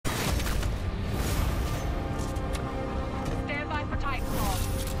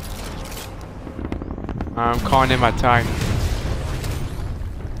I'm calling in my Titan.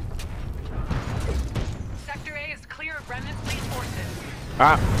 Sector A is clear of remnant fleet forces.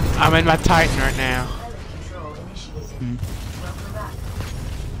 I'm in my Titan right now.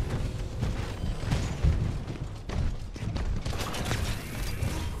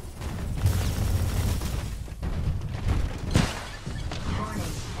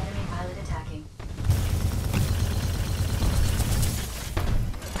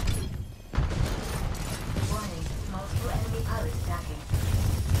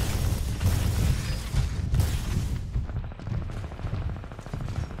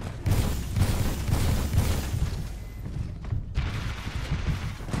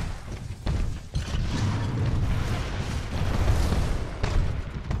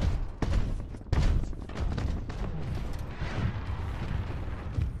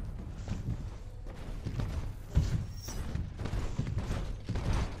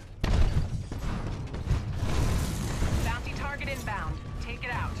 Bounty target inbound. Take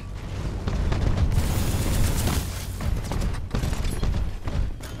it out.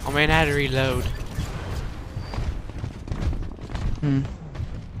 Oh man, I had to reload.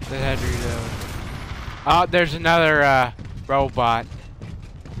 That had to reload. Oh, there's another robot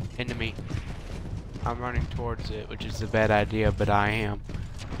enemy. I'm running towards it, which is a bad idea, but I am.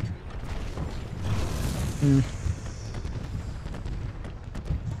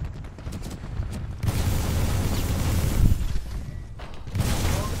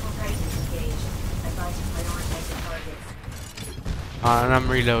 And I'm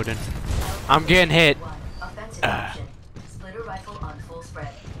reloading. I'm getting hit.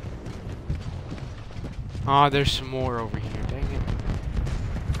 Oh, there's some more over here. Dang it.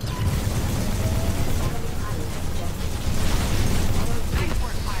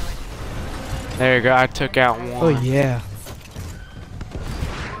 There you go. I took out one. Oh yeah.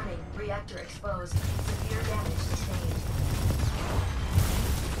 Reactor exposed. Severe damage sustained.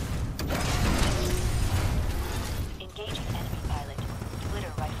 Engaging enemy pilot.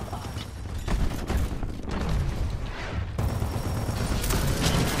 Splitter rifle armed.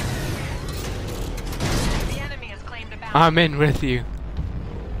 The enemy has claimed a bounty. I'm in with you.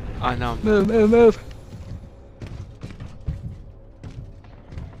 I know. Move, move, move.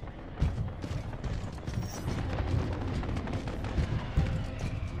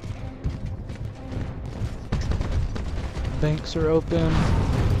 Banks are open.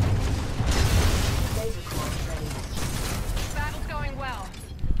 Battle's going well.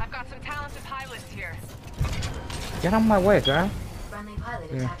 I've got some talented pilots here. Get on my way, girl. Friendly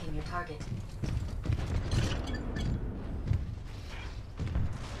pilot attacking your target.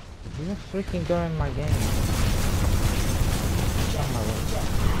 You're freaking going in my game. Get on my way.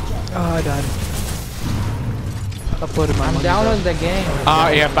 Oh, I died. Uploaded my I'm money downloading though. the game. Oh,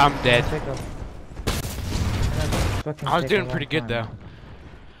 yep, I'm dead. I I was doing pretty good though.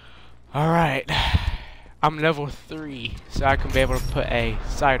 Alright. I'm level 3, so I can be able to put a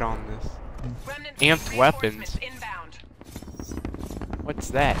sight on this. Remnant Amped weapons. inbound. What's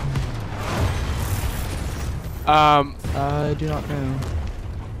that? I do not know.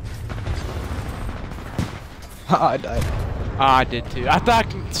 I died. I did too. I thought I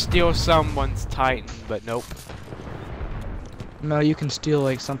could steal someone's Titan, but nope. No, you can steal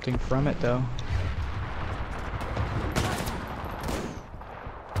like something from it though.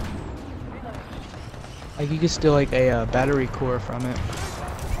 Like you can steal like a battery core from it.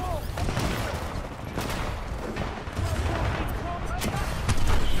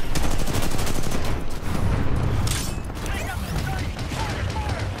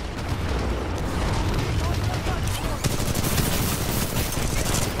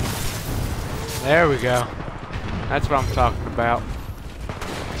 There we go. That's what I'm talking about.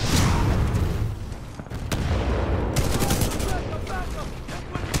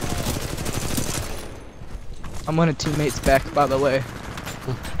 I'm on a teammate's back, by the way.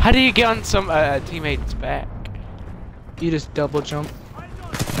 How do you get on some teammate's back? You just double jump.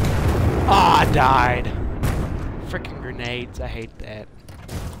 Oh, I died. Freaking grenades. I hate that.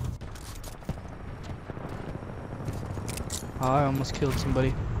 Oh, I almost killed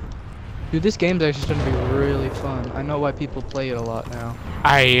somebody. Dude, this game's actually gonna be really fun. I know why people play it a lot now.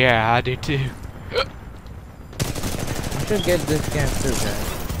 Yeah, I do too. I should get this game too, guys.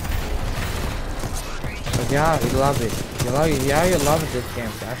 But yeah, you love it. You love this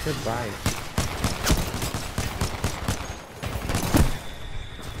game. I should buy it.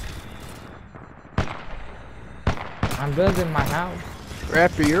 I'm building my house.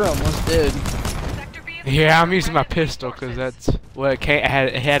 Raptor, you're almost dead. Yeah, I'm using my pistol because that's what it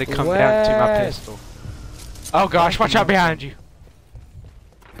had to come down to my pistol. Oh gosh, watch out behind you.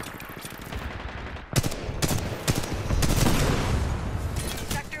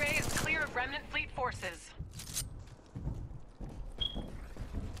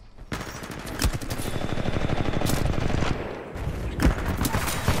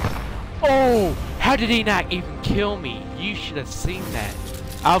 Oh, how did he not even kill me? You should have seen that.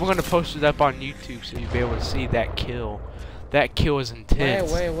 I'm gonna post it up on YouTube so you'll be able to see that kill. That kill is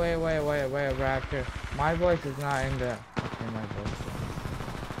intense. Wait, Raptor. My voice is not in the. Okay, my voice.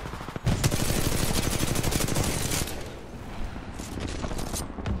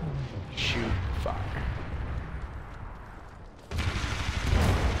 Shoot fire.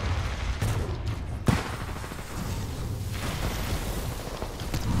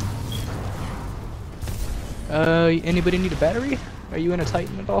 Anybody need a battery? Are you in a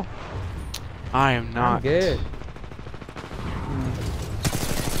Titan at all? I am not. I'm good.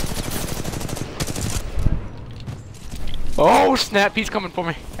 Oh snap, he's coming for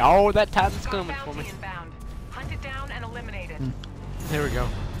me. Oh, that Titan's Got coming for bounty me. inbound. Hunt it down and eliminate it. There we go.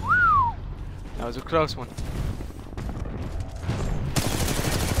 That was a close one.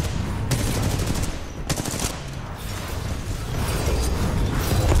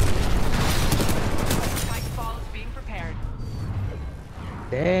 Titanfall is being prepared.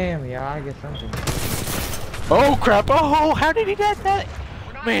 Damn, yeah, I get something. Oh crap! Oh, how did he get that?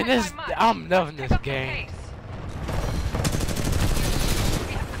 We're not Man, ahead this by much. I'm loving Pick this up the game. pace.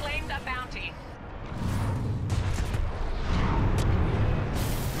 We have claimed a bounty.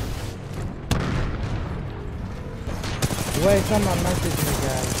 Wait, someone message me,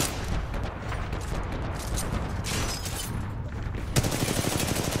 guys.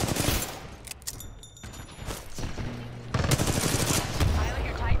 Pilot,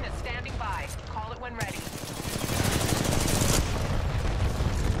 your Titan is standing by. Call it when ready.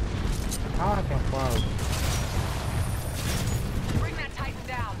 How I can follow? Bring that Titan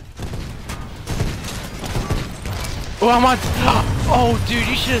down. Oh, I'm on. Oh, dude,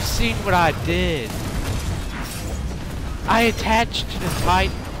 you should have seen what I did. I attached to the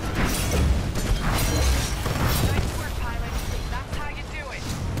Titan. Nice work, pilot. That's how you do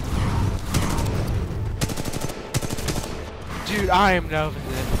it. Dude, I am loving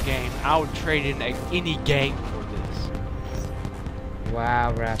this game. I would trade in any game for this.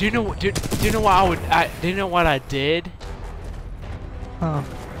 Wow, Raptor. Do you know? Do you know what I would? Do you know what I did? Huh.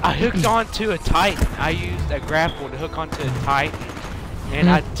 I hooked onto a Titan. I used a grapple to hook onto a Titan, and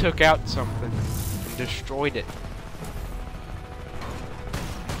I took out something and destroyed it.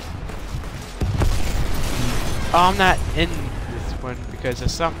 Oh, I'm not in this one because of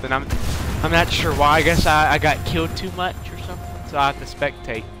something. I'm not sure why. I guess I got killed too much or something, so I have to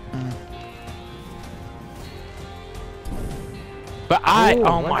spectate. But Ooh,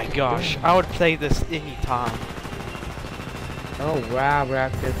 oh what my you gosh, doing? I would play this anytime. Oh wow,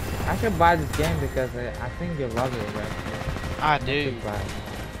 Raptor. I should buy this game because I think you love it, Raptor. I I do. should buy it.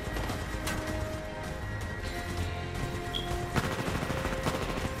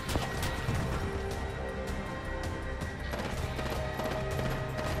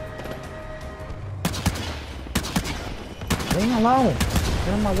 Leave me alone.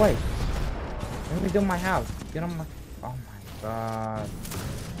 Get on my way. Let me do my house. Get on my. Oh my god.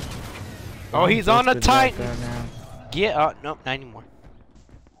 Oh, he's on a Twisted back Titan. there now. Get up. Nope, not anymore.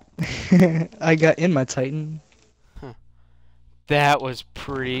 I got in my Titan. That was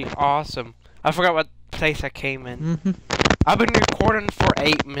pretty awesome. I forgot what place I came in. Mm-hmm. I've been recording for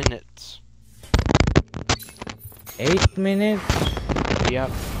 8 minutes. 8 minutes?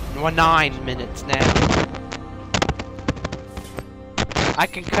 Yep. Well, 9 minutes now. I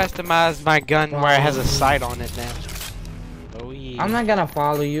can customize my gun where it has a sight on it now. Oh yeah. I'm not gonna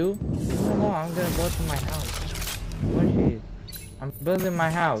follow you. No, I'm gonna go to my house. Where she is? I'm building my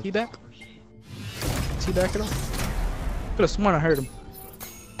house. Is he back? Is he back at all? Could've sworn I heard him.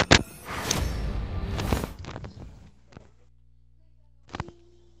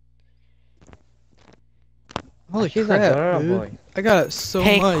 Holy She's crap, a girl, dude. boy. I got so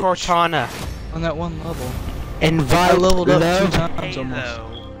Hey much Cortana, on that one level. invite I leveled up 2 Love times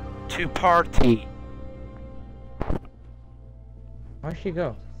Halo to party. Where'd she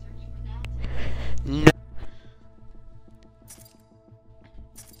go? No.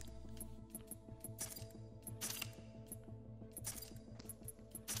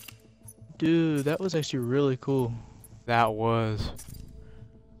 Dude, that was actually really cool. That was.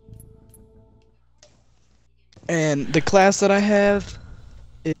 And the class that I have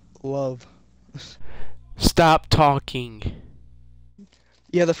is love. Stop talking.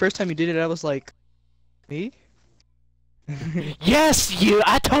 Yeah, the first time you did it, I was like, me? Yes, you.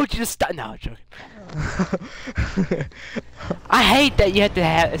 I told you to stop. No, I'm joking. I hate that you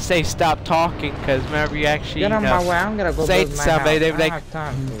have to say stop talking because whenever you actually Get on my way. I'm gonna go say build my something, house. they I be don't like, have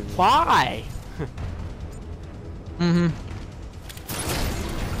time for you. why? Mm-hmm. The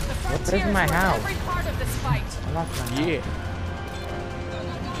Where's frontier my is worth house? every part of this fight. I lost my house. Yeah.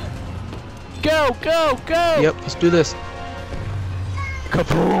 Go, go, go! Yep, let's do this.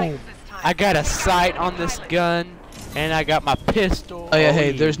 Kaboom! I got a sight on this gun, and I got my pistol. Oh yeah,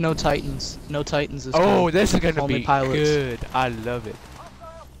 hey, there's no Titans. No Titans this time. Oh, this is gonna Only be pilots. good. I love it.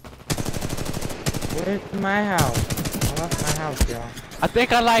 Where's my house? I lost my house, y'all. I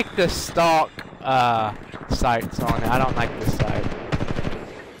think I like the stock sights on it. I don't like this sight.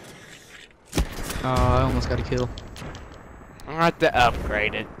 Oh, I almost got a kill. I'm gonna have to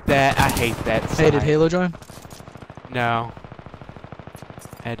upgrade it. That I hate that sight. Hey, did Halo join? No.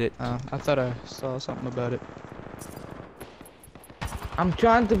 Edit. I thought I saw something about it. I'm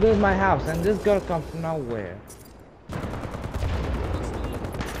trying to build my house, and this girl comes from nowhere.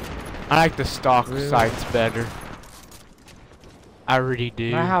 I like the stock Really? sights better. I really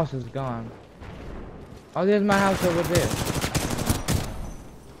do. My house is gone. Oh, there's my house over there.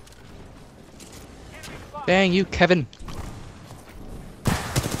 Dang you, Kevin.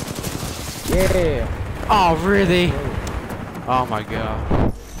 Yeah. Oh, really? Oh my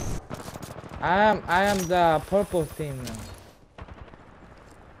god. I am the purple team now.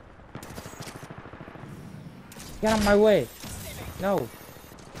 Get out of my way. No.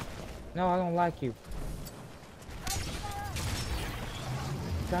 No, I don't like you. I'm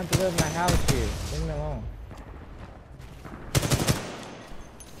trying to build my house here. Leave me alone.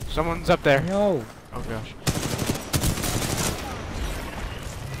 Someone's up there. No. Oh gosh.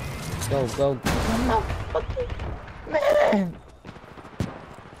 Go, go. Come on, fucking man.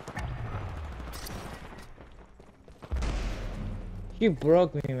 She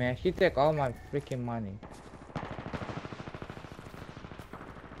broke me, man. She took all my freaking money.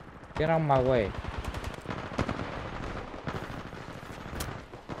 Get on my way.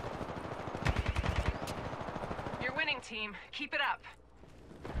 You're winning, team. Keep it up.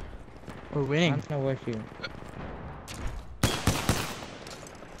 We're I winning. don't know where she.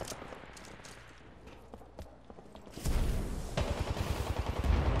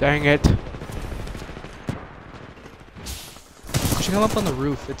 Dang it. You should come up on the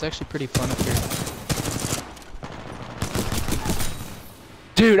roof. It's actually pretty fun up here.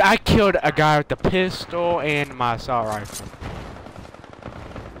 Dude, I killed a guy with the pistol and my assault rifle.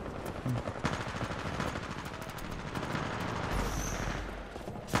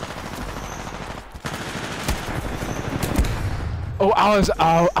 Oh,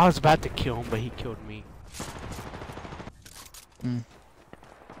 I was about to kill him, but he killed me.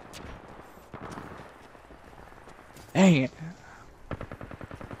 Dang it.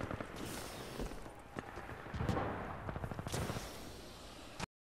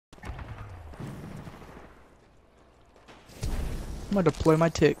 I'm gonna deploy my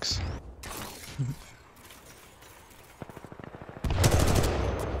ticks.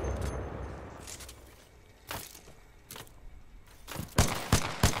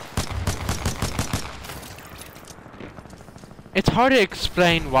 It's hard to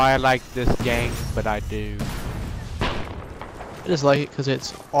explain why I like this game, but I do. I just like it because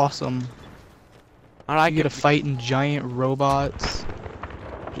it's awesome. I like You get it. to fight in giant robots.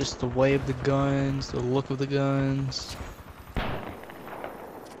 Just the way of the guns, the look of the guns.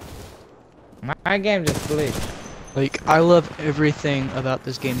 My game just glitched. Like, I love everything about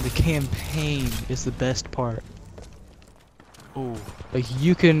this game. The campaign is the best part. Ooh. Like,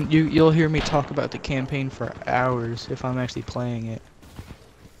 you'll hear me talk about the campaign for hours if I'm actually playing it.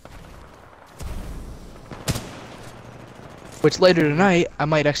 Which later tonight, I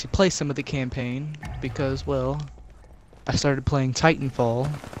might actually play some of the campaign, because, well, I started playing Titanfall.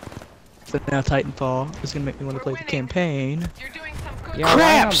 So now Titanfall is gonna make me want to play the campaign. You're doing some good. Yeah, why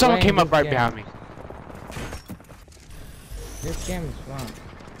Crap! not Someone playing came up this right game? behind me. This game is fun.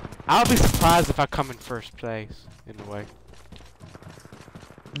 I'll be surprised if I come in first place, in a way.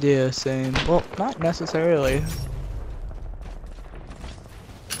 Yeah, same. Well, not necessarily.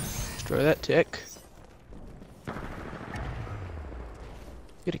 Destroy that tick.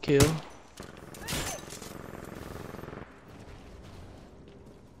 Get a kill.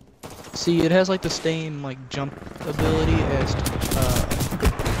 See, it has like the same like jump ability as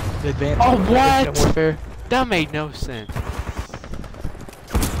Advanced Oh, Warfare. what? Warfare. That made no sense.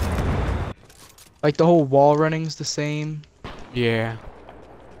 Like the whole wall running's the same. Yeah.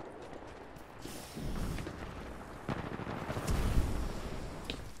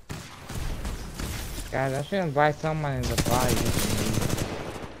 Guys, I should invite someone in the party.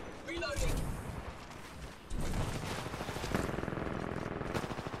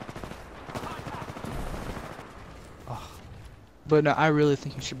 But no, I really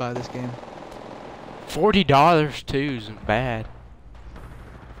think you should buy this game. $40 too isn't bad.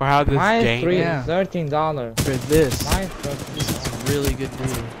 For how this Mine's game. Yeah. $13. For this, Mine's this is a really good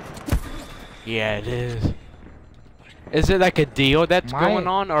deal. Yeah, it is. Is it like a deal that's going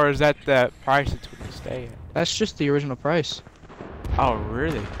on, or is that the price it's going to stay at? That's just the original price. Oh,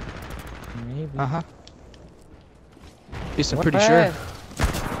 really? Maybe. Uh-huh. Yes, I'm What pretty the sure.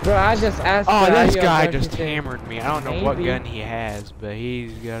 heck? Bro, I just asked. Oh, you, are this you guy allergic just to- hammered me. I don't know what Maybe. gun he has, but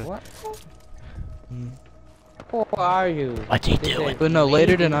he's got. What? Mm. Who are you? What's he They doing? said, But no,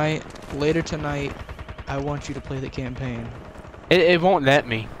 later maybe. tonight, I want you to play the campaign. It won't let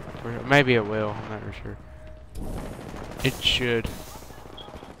me. Or maybe it will. I'm not really sure. It should.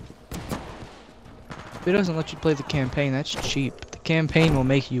 If it doesn't let you play the campaign, that's cheap. The campaign will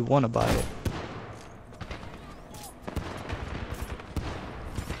make you want to buy it.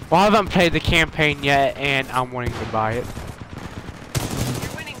 Well, I haven't played the campaign yet, and I'm wanting to buy it.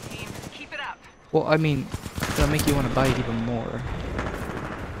 You're winning, team. Keep it up. Well, I mean, it'll make you want to buy it even more.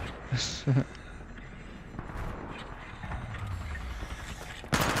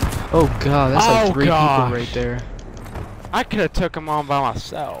 Oh god, that's like 3 gosh. people right there. I could have took him on by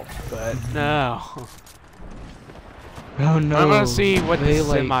myself, but no. Oh no. I'm gonna see what they, the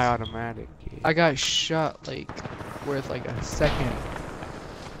like, semi-automatic is. I got shot like worth like a second,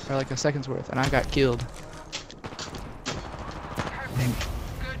 or like a second's worth, and I got killed. Perfect.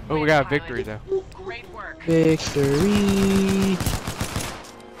 Good Oh, we win, got a pilot. victory though. Great work. Victory.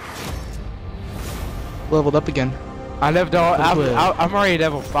 Leveled up again. I leveled all. Level 12. I'm already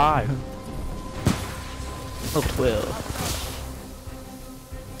level 5. Level 12.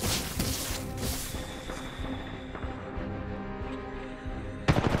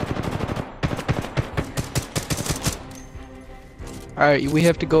 Alright, we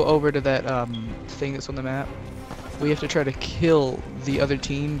have to go over to that thing that's on the map. We have to try to kill the other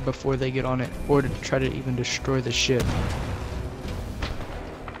team before they get on it, or to try to even destroy the ship.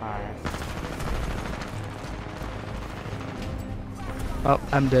 Alright. Oh,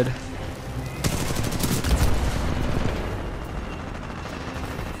 I'm dead.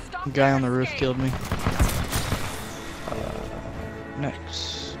 Stop Guy your on the roof escape. killed me.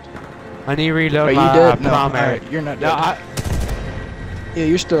 Next. I need to reload Are you my dead? No, primary. alright, you're not No, dead. Yeah,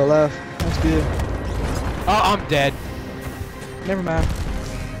 you're still alive. That's good. Oh, I'm dead. Never mind.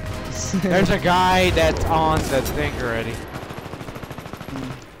 There's a guy that's on the thing already.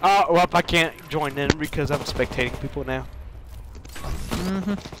 Oh, well, I can't join in because I'm spectating people now.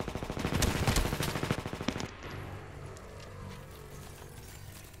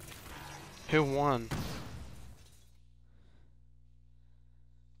 Who won?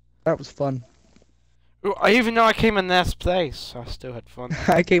 That was fun. Ooh, even though I came in last place, I still had fun.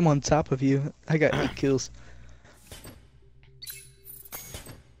 I came on top of you. I got 8 kills.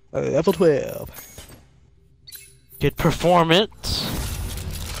 Level 12. Good performance.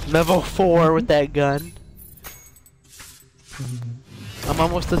 Level 4 with that gun. I'm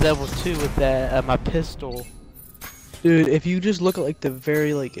almost to level 2 with that my pistol. Dude, if you just look at like the very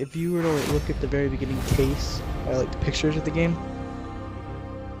if you were to like look at the very beginning case, or like the pictures of the game,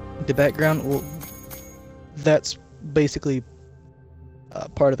 the background, well, that's basically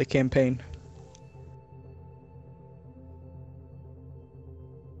part of the campaign.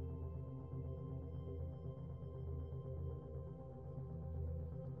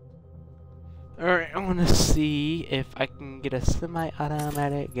 Alright, I want to see if I can get a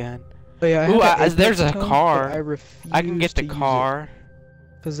semi-automatic gun. But yeah, I Ooh, have the there's Apex a tone, car. but I refuse I can get the to use it, car.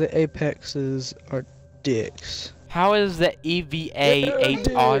 'cause the Apexes are dicks. How is the EVA 8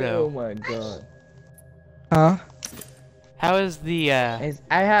 auto? Oh my god. Huh? How is the I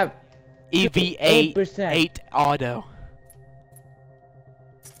have EVA 8%. 8 auto?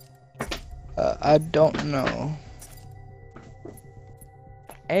 I don't know.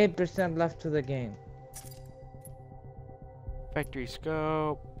 8% left to the game. Factory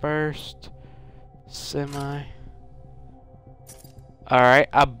scope, burst, semi. Alright,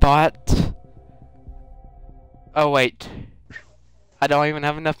 I bought. Oh wait, I don't even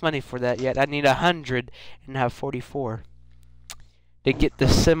have enough money for that yet. I need 100 and have 44 to get the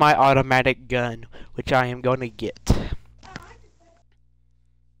semi-automatic gun, which I am going to get.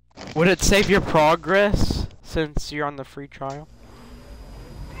 Would it save your progress since you're on the free trial?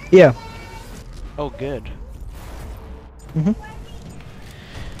 Yeah. Oh, good. Mhm.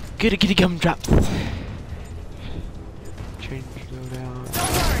 Goody goody gumdrops. Change loadout.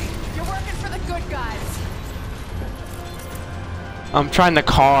 Don't worry. You're working for the good guys. I'm trying the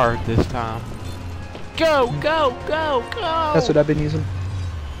car this time. Go, go, go, go! That's what I've been using.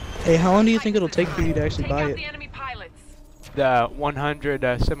 Hey, how long do you think it'll take for you to actually Take buy out it? the enemy pilots. The 100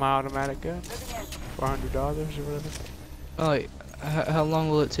 semi-automatic gun. $400 or whatever. Oh, wait, how long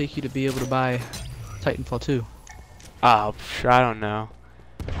will it take you to be able to buy Titanfall 2? Oh, I don't know.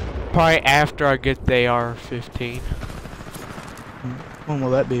 Probably after I get the AR-15. When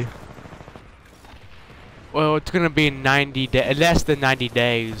will that be? Well, it's gonna be 90 days, less than 90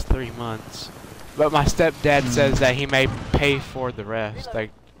 days, 3 months. But my stepdad says that he may pay for the rest,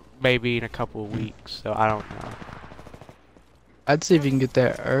 like maybe in a couple of weeks. So I don't know. I'd see if you can get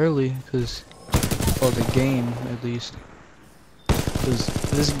that early, cause, well, the game at least. Cause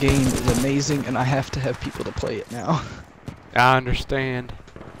this game is amazing, and I have to have people to play it now. I understand.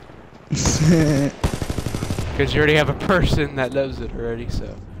 Because you already have a person that loves it already,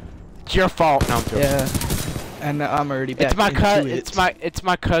 so it's your fault. No, I'm joking. Yeah, and I'm already back into it. It's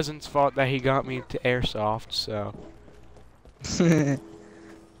my cousin's fault that he got me to airsoft. So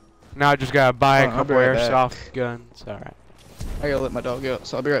now I just gotta buy a couple airsoft guns. All right. I gotta let my dog out,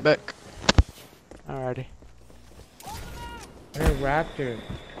 so I'll be right back. Alrighty. Hey, Raptor.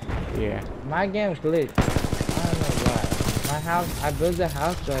 Yeah. My game's glitched. I don't know why. My house, I built the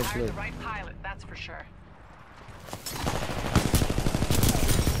house so I Hired the glitched. right pilot, that's for sure.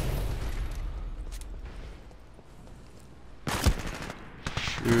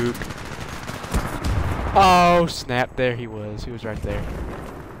 Shoot. Oh snap! There he was. He was right there.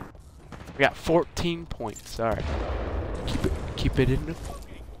 We got 14 points. All right. Keep it in the.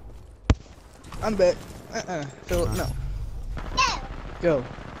 I'm back. Philip, no. Go.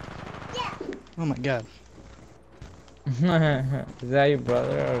 Oh my god. Is that your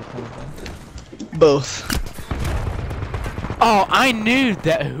brother or something? Both. Oh, I knew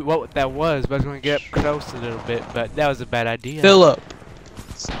what that was, but I was going to get up close a little bit, but that was a bad idea. Philip,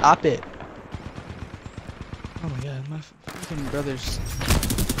 stop it. Oh my god, my fucking brother's.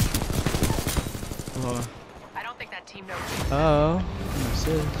 Oh. I don't think that team knows. Oh. What's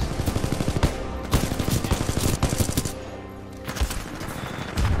this?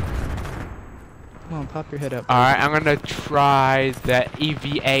 Come on, pop your head up. Alright, I'm gonna try the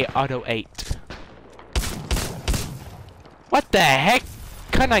EVA Auto 8. What the heck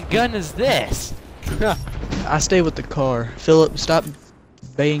kind of gun is this? I stay with the car. Philip, stop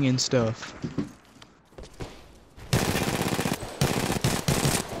banging stuff.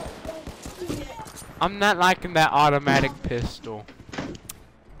 I'm not liking that automatic pistol.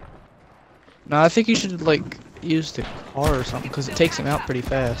 No, I think you should like use the car or something because it takes him out pretty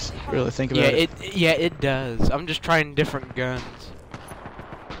fast. Really think about it. Yeah, it does. I'm just trying different guns.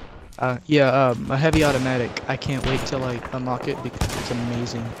 Yeah, a heavy automatic. I can't wait till I unlock it because it's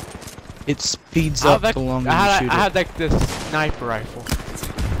amazing. It speeds up the longer you shoot it. I had like this sniper rifle.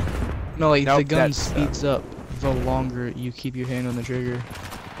 No, like Nope, the gun that's, speeds up the longer you keep your hand on the trigger.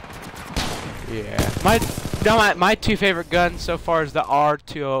 Yeah. My two favorite guns so far is the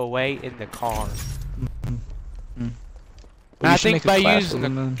R208 in the car. Well, And I should think make a by class using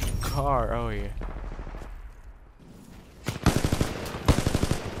of them, the then. car, oh yeah.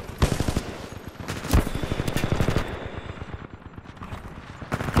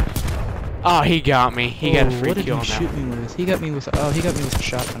 Oh, he got me. He got a free what did kill he on that. shoot me with? He got me with. Oh, he got me with a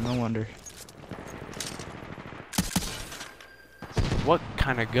shotgun. No wonder. What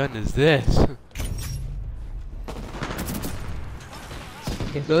kind of gun is this?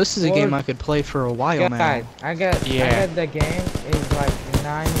 So this is a game I could play for a while, man. Guys, I got the game is like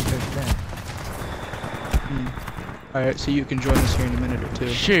 90%. Alright, so you can join us here in a minute or two.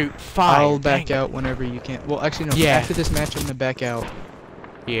 Shoot, fire. I'll back out whenever you can. Well, actually, no. Yeah. After this match, I'm gonna back out.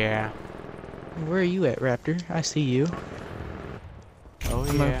 Yeah. Where are you at, Raptor? I see you. Oh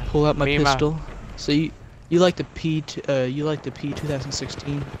I'm yeah. gonna pull out my Me and pistol. So you like the P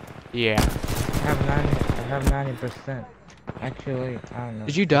 2016? Yeah. I have 90%. Actually, I don't know.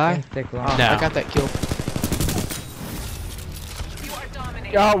 Did you die? It didn't take long. Oh, No. I got that kill. You are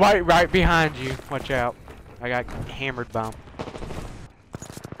dominating. Oh, right behind you. Watch out. I got hammered by him.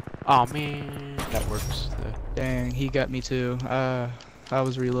 Oh man, that works. Dang, he got me too. I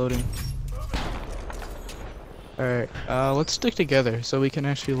was reloading. Alright, let's stick together so we can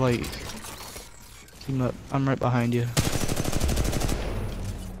actually, like, team up. I'm right behind you.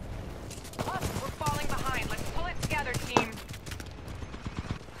 We're falling behind. Let's pull it together, team.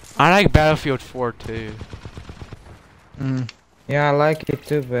 I like Battlefield 4 too. Yeah, I like it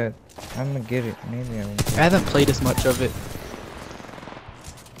too, but I'm gonna get it. Maybe I will. I haven't played as much of it.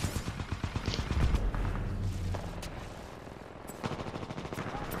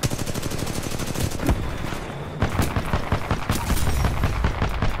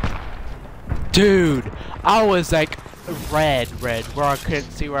 Dude, I was like red, where I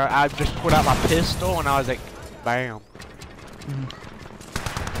couldn't see where I just pulled out my pistol and I was like, bam.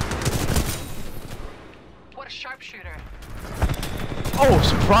 What a sharpshooter. Oh,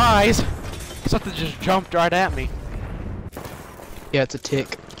 surprise! Something just jumped right at me. Yeah, it's a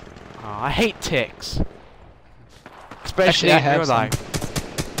tick. I hate ticks. Especially Actually, I in have real some.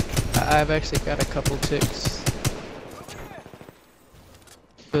 life. I've actually got a couple ticks.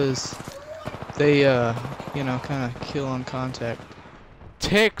 Because they, you know, kind of kill on contact.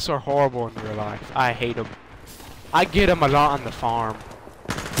 Ticks are horrible in real life. I hate them. I get them a lot on the farm.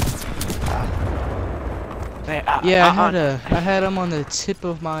 Yeah, I had them on the tip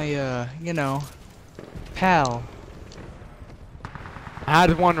of my, you know, pal. I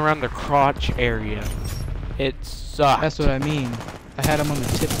had one around the crotch area. It sucked. That's what I mean. I had them on the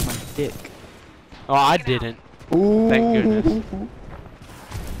tip of my dick. Oh, I didn't. Thank goodness.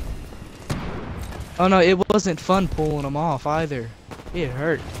 Oh no, it wasn't fun pulling them off either. It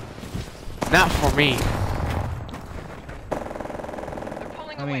hurt. Not for me. They're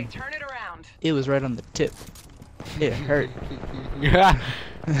pulling I away. mean- Turn it around. It was right on the tip. It hurt. Yeah.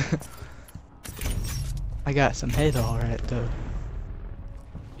 I got some head alright though.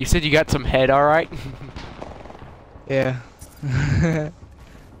 You said you got some head, alright? Yeah.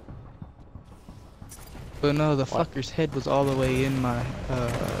 But no, the fucker's head was all the way in my,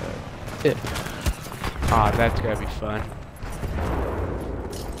 tip. Ah, that's gonna be fun.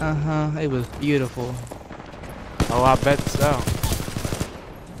 Uh-huh, it was beautiful. Oh, I bet so.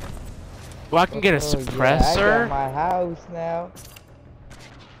 Well, I can get a Oh, yeah, I suppressor. got my house now.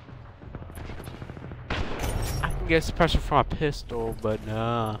 I can get a suppressor from a pistol, but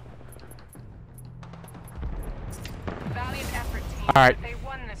nah. Valiant effort, team. Alright. But they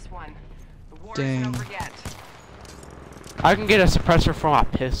won this one. The war Dang. isn't over yet. I can get a suppressor from a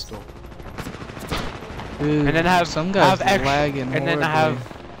pistol. Dude, And then have some guys have extra, lagging and then I horribly.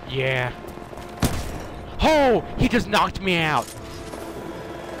 have yeah. Oh, he just knocked me out.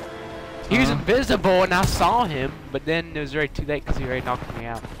 He was Uh-huh. invisible, and I saw him, but then it was already too late because he already knocked me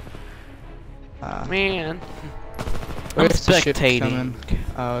out. Man, I'm Where's the ship spectating. coming?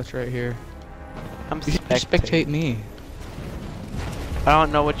 Oh, it's right here. I'm You should spectate me. I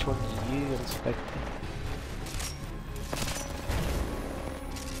don't know which one's you. I'm spectating.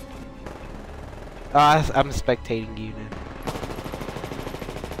 I'm spectating you now.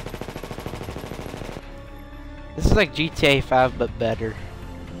 This is like GTA 5 but better.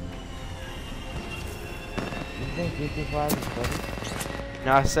 You think GT5 is better?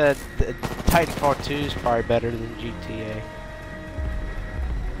 No, I said Titanfall 2 is probably better than GTA.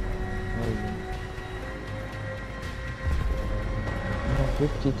 You know,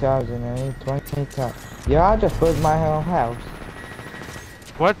 50,000 and 20,000. Yeah, I just built my own house.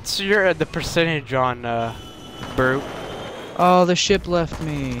 What's the percentage on Brute? Oh, the ship left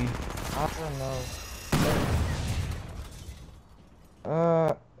me. I don't know.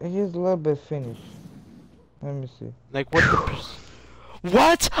 It is a little bit finished. Let me see. Like what?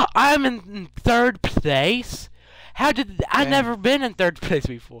 What? I'm in third place? How did I Dang. never been in third place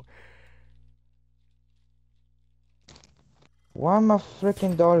before? Why my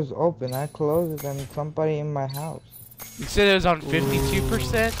freaking door is open? I closed it and somebody in my house. You said it was on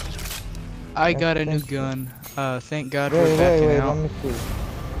 52%. I got a new thank you. gun. Thank God we're Wait, backing let out. me see.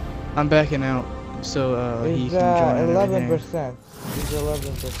 I'm backing out, so he It's can join and everything. 11%. It's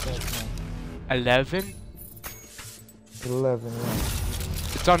 11% now. 11? 11, yeah.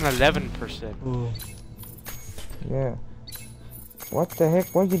 It's on 11%. Ooh. Yeah. What the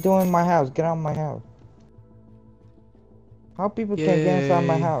heck? What you doing in my house? Get out of my house. How people can get inside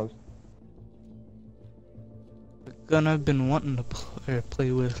my Yay. house? The gun I've been wanting to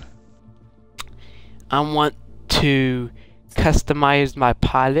play with. I want to customize my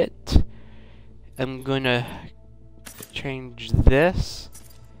pilot. I'm gonna change this.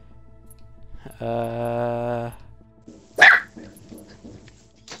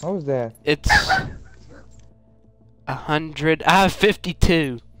 What was that? It's 100. I have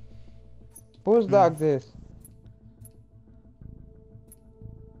 52. Whose dog this?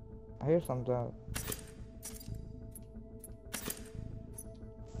 I hear some dog.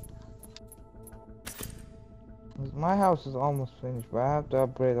 My house is almost finished, but I have to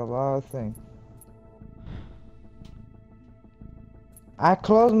upgrade a lot of things. I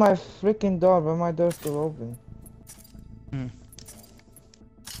closed my freaking door, but my door's still open.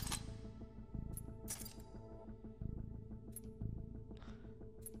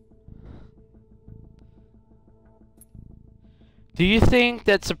 Do you think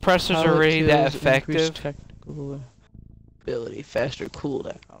that suppressors are really that Kills, increased effective? technical ability, faster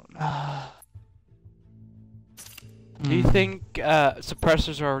cooldown. Do you think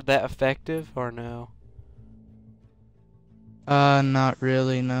suppressors are that effective or no? Not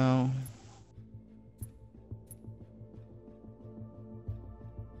really, no.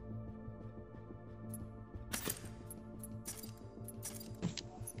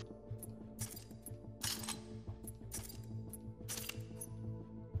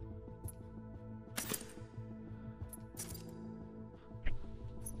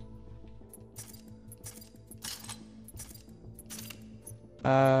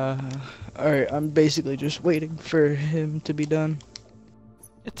 Alright, I'm basically just waiting for him to be done.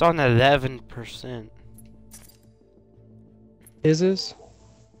 It's on 11%. Is this?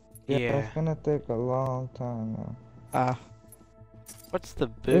 Yeah, Yeah. it's gonna take a long time now. Ah. What's the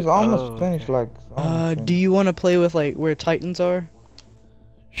boot? It's almost Oh, finished, okay. like. It's almost Do finished. you want to play with like where Titans are?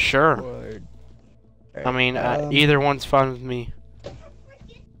 Sure. Or... I mean, um, either one's fine with me.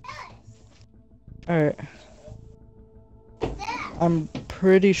 Alright. I'm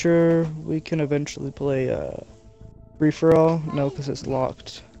pretty sure we can eventually play free for all. No, because it's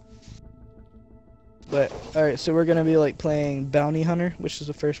locked. But alright, so we're gonna be like playing Bounty Hunter, which is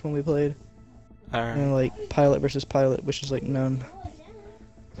the first one we played, Alright. and like Pilot versus Pilot, which is like none.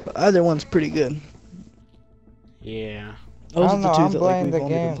 But either one's pretty good. Yeah. Those I are don't the know. two I'm that like playing we've the only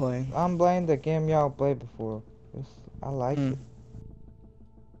been game. playing. I'm playing the game y'all played before. I like it.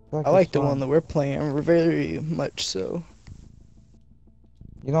 I like the one that we're playing very much so.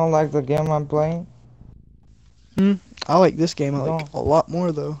 You don't like the game I'm playing? I like this game You like a lot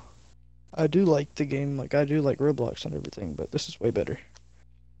more though. I do like the game, like I do like Roblox and everything, but this is way better.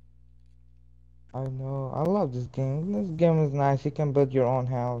 I know. I love this game. This game is nice. You can build your own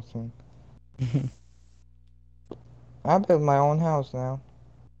house. And I built my own house now.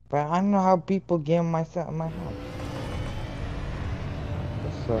 But I don't know how people game my house.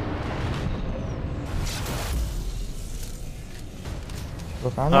 That sucks.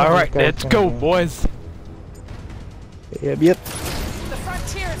 Look, I know Alright, this guy's let's gonna go, game. boys. Yep. The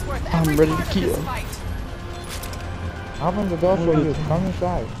frontier is worth I'm every ready to part of this kill. fight. Open the door for you. Come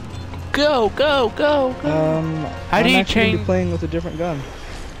inside. Go, go, go, go. How do you I'm actually gonna change- be playing with a different gun,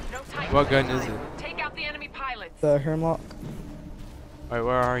 No time What for gun time. is it? Take out the enemy pilots. the Hermlock. Wait,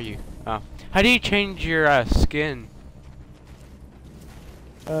 where are you? Oh. How do you change your skin?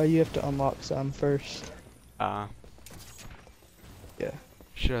 You have to unlock some first. Yeah.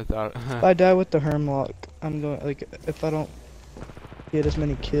 Should have thought. If I die with the Hermlock, I'm going like if I don't get as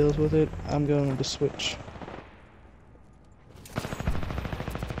many kills with it, I'm going to switch.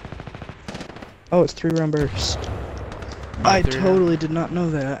 Oh, it's 3-round burst. I 3 round? totally did not know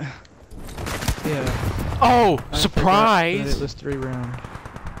that. Yeah. Oh, I forgot that surprise! it was 3-round.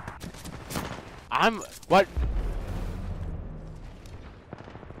 What?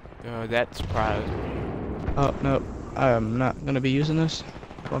 Oh, that surprised me. Oh no, I'm not gonna be using this.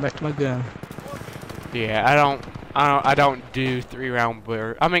 Going back to my gun. Yeah, I don't do 3-round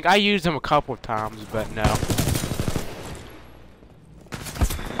burst. I mean, I use them a couple of times, but no.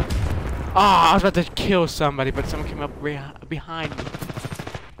 Ah, I was about to kill somebody, but someone came up behind me.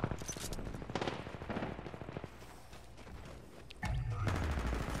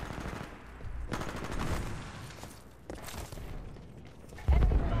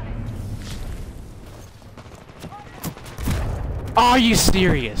 Are you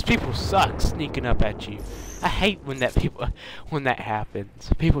serious? People suck sneaking up at you. I hate when that happens.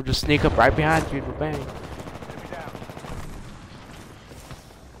 People just sneak up right behind you and bang.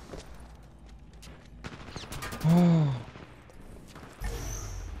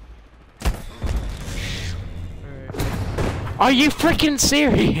 Are you freaking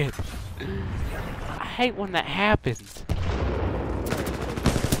serious? I hate when that happens.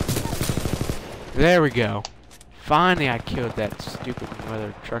 There we go. Finally, I killed that stupid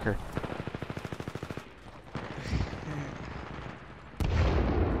mother trucker.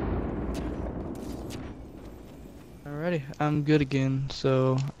 Alrighty, I'm good again,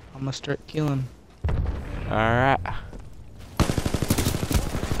 so I'm gonna start killing. Alright.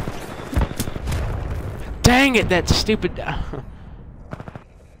 Dang it, that stupid...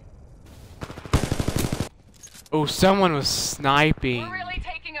 Oh, someone was sniping. We're really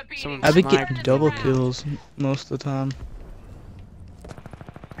taking a beating. Someone I've been sniped. getting double kills most of the time.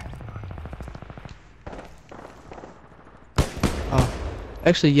 Oh,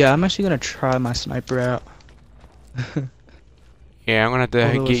 actually, yeah, I'm actually gonna try my sniper out. Yeah, I'm gonna have to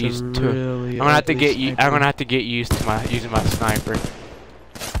Although get it's a used to it. really I'm gonna have to ugly get I'm sniper. gonna have to get used to using my sniper.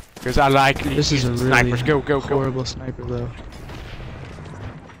 Cause I like This is a using really snipers. Go, go, go. horrible sniper though.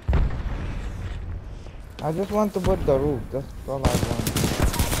 I just want to put the roof. That's all I want.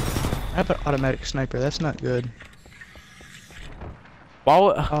 I have an automatic sniper. That's not good. Why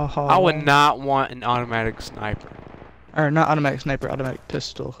would, I would Oh. not want an automatic sniper. Or not automatic sniper, automatic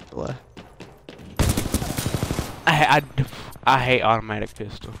pistol. I hate automatic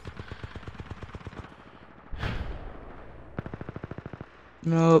pistol.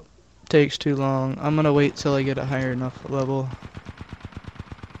 Nope, takes too long. I'm gonna wait till I get a higher enough level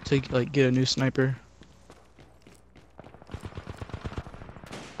to like get a new sniper.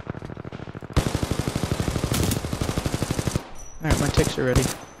 Alright, my ticks are ready.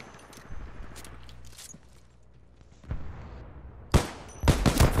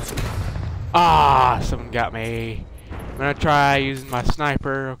 Ah, someone got me. I'm gonna try using my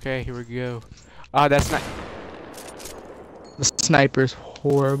sniper. Okay, here we go. Ah, that's not. The sniper's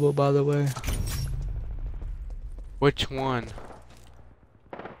horrible, by the way. Which one?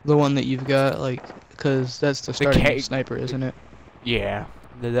 The one that you've got, like, because that's the starting K sniper, isn't it? Yeah,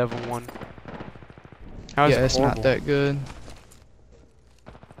 the devil one. That was Yeah, it's horrible. not that good.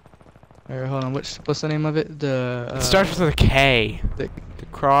 Alright, hold on. What's the name of it? The It starts with a K. the The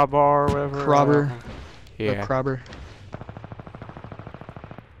crowbar or whatever. Crobber. The Yeah. Crobber.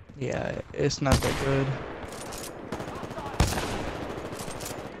 Yeah, it's not that good.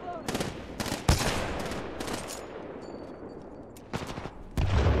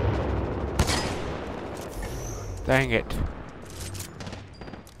 Dang it.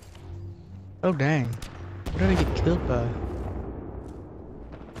 Oh dang. What did I get killed by?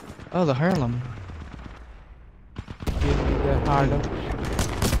 Oh, the Harlem. Give me the Harlem.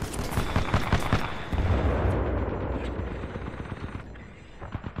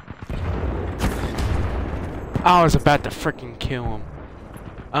 I was about to freaking kill him.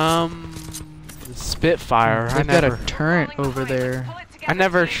 The Spitfire. They've got a turret over there. I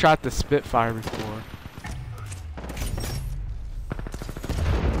never shot the Spitfire before.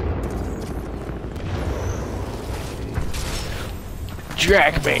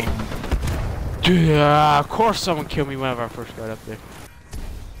 Drag me. Of course someone killed me whenever I first got up there.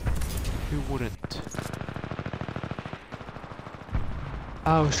 Who wouldn't?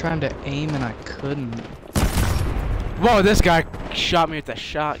 I was trying to aim and I couldn't. Whoa, this guy shot me with a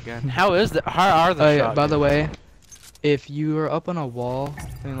shotgun. How are the Oh yeah, shotguns? by the way, if you are up on a wall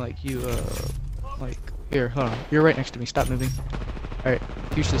and like you like here, hold on. You're right next to me. Stop moving. All right,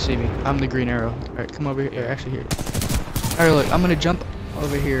 you should see me. I'm the green arrow. All right, come over here. Actually here. All right, look. I'm gonna jump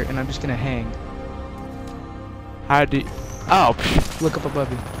over here and I'm just gonna hang. How do you... Oh, psh. Look up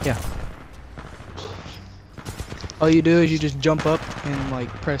above you. Yeah. All you do is you just jump up and like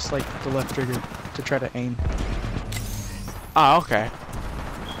press like the left trigger to try to aim. Oh, okay.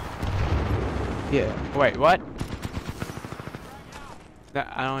 Yeah. Wait, what? That,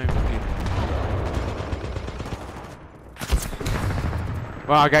 I don't even think...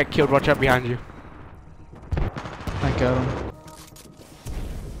 Well, I got killed. Watch out behind you. I got him.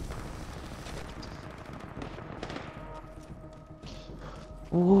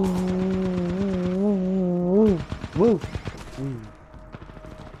 Woo. Woo.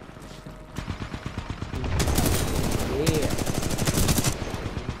 Yeah.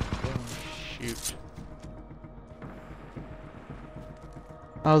 Shoot.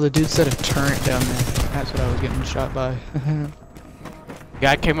 Oh, the dude set a turret down there. That's what I was getting shot by.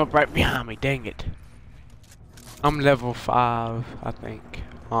 Guy came up right behind me. Dang it. I'm level 5, I think,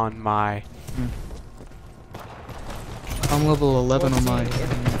 on my... I'm level 11 on mine.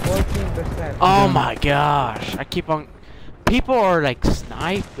 14%. Oh my gosh. I keep on... People are like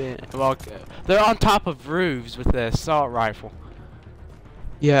sniping. Well, they're on top of roofs with the assault rifle.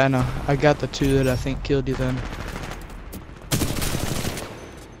 Yeah, I know. I got the two that I think killed you then.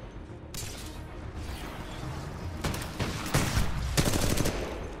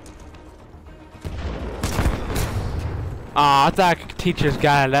 Aw, I thought I could teach this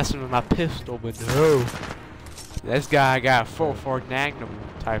guy a lesson with my pistol, but no. This guy got a 4-4 Magnum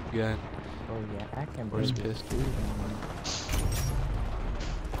type gun. Oh yeah, I can Or his bring this pistol. too.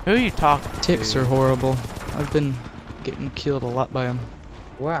 Who are you talking Ticks to? are horrible. I've been getting killed a lot by them.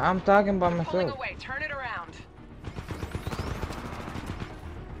 Well, I'm talking by Pulling myself. away. Turn it around.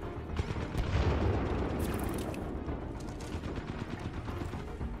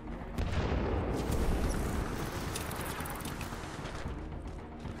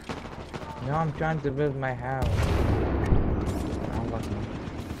 No, I'm trying to build my house. I'm lucky.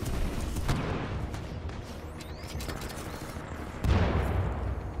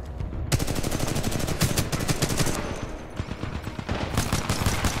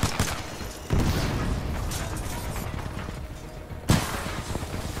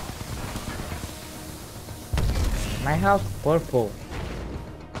 My house purple.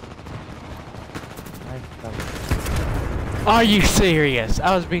 Nice cover. Are you serious?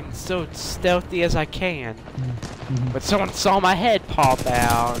 I was being so stealthy as I can. But someone saw my head pop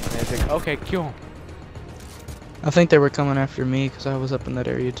out, and they think, okay, kill him. I think they were coming after me because I was up in that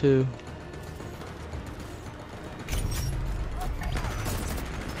area too.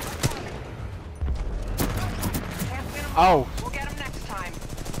 Can't win 'em Oh. all. We'll get 'em next time.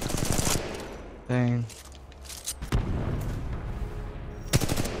 Dang.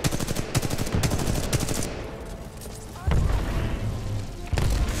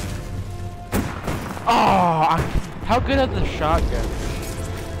 How good is the shotgun?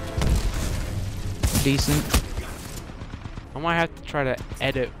 Decent. I might have to try to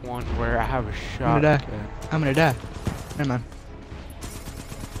edit one where I have a I'm gonna shotgun. die. I'm gonna die. Never mind.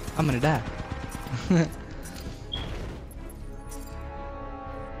 I'm gonna die.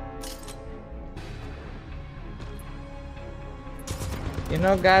 You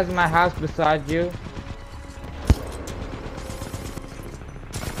know, guys, my house beside you.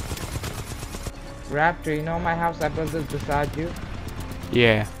 Raptor, you know my house I built this beside you?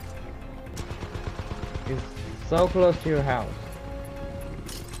 Yeah. It's so close to your house.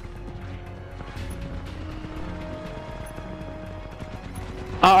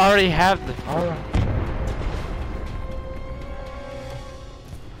 I already have the. Alright.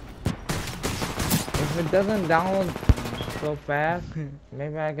 If it doesn't download so fast,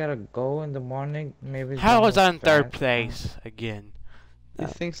 maybe I gotta go in the morning. Maybe. It's How was I in downloads third fast. place again? You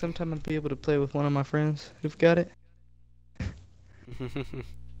think sometime I'll be able to play with one of my friends who've got it?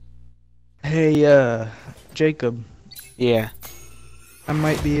 Hey, Jacob. Yeah. I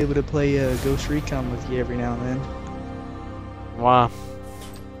might be able to play Ghost Recon with you every now and then. Wow.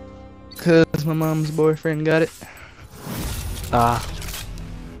 Cause my mom's boyfriend got it.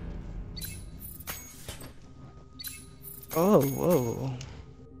 Oh, whoa.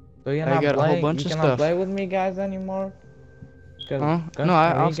 So you're I not got a whole playing. bunch You of cannot stuff. play with me, guys, anymore. 'Cause Huh? Ghost No,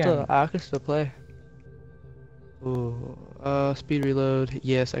 I Recon- can still play. Ooh, speed reload.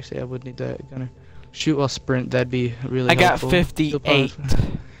 Yes, actually, I would need that. Gonna shoot while sprint. That'd be really I got helpful. 58.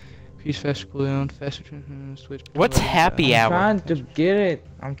 Increase faster cooldown, faster switch. What's happy I'm hour? trying to get it.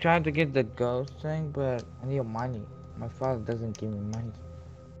 I'm trying to get the ghost thing, but I need money. My father doesn't give me money.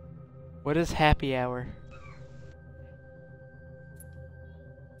 What is happy hour?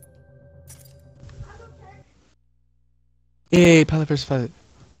 Yay, pilot versus pilot.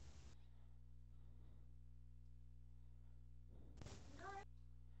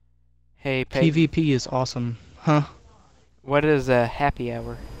 Hey, Peyton. PvP is awesome, huh? What is a happy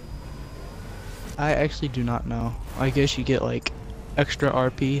hour? I actually do not know. I guess you get like extra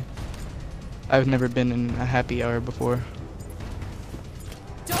RP. I've never been in a happy hour before.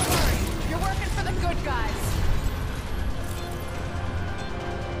 Don't worry, you're working for the good guys.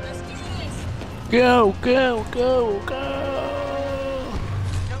 Let's do this. Go, go, go, go!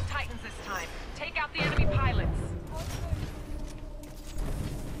 No Titans this time. Take out the enemy pilots.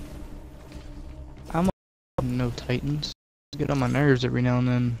 No Titans. Get on my nerves every now and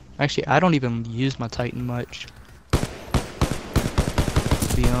then. Actually, I don't even use my Titan much. To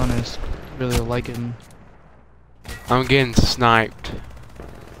be honest, really like it. I'm getting sniped.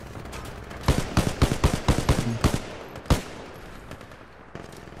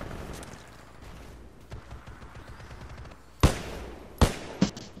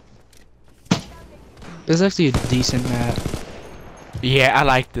 This is actually a decent map. Yeah, I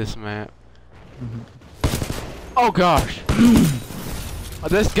like this map. Oh gosh! Oh,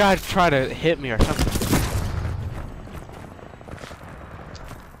 this guy tried to hit me or something.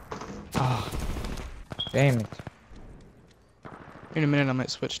 Oh, Damn it. in a minute I might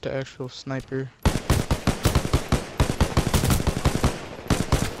switch to actual sniper.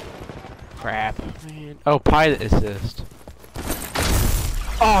 Crap, man. Oh, pilot assist.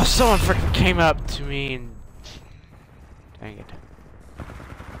 Oh, someone freaking came up to me and... Dang it.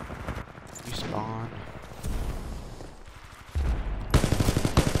 You spawn.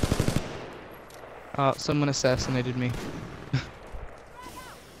 Someone assassinated me.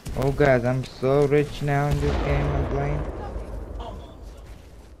 Oh, guys, I'm so rich now in this game I'm playing.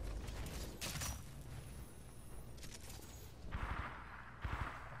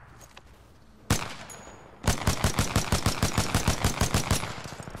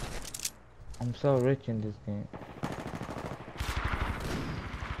 I'm so rich in this game.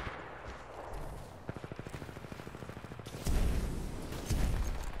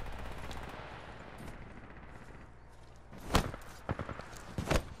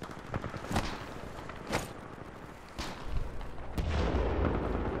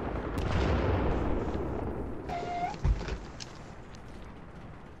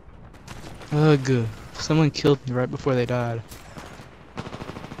 Ugh. Someone killed me right before they died.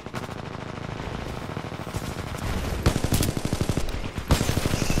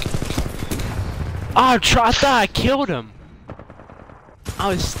 Oh, I thought I killed him. I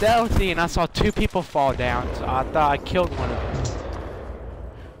was stealthy and I saw two people fall down, so I thought I killed one of them.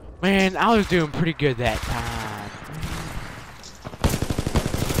 Man, I was doing pretty good that time.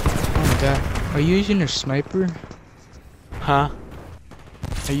 Oh my god. Are you using your sniper? Huh?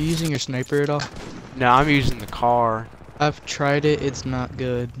 Are you using your sniper at all? No, I'm using the car. I've tried it, it's not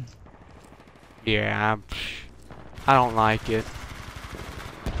good. Yeah, I don't like it.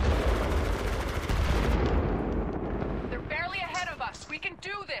 They're barely ahead of us. We can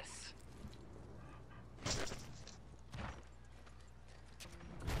do this.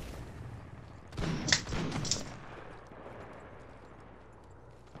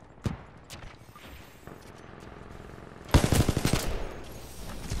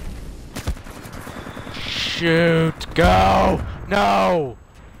 Shoot! Go! No!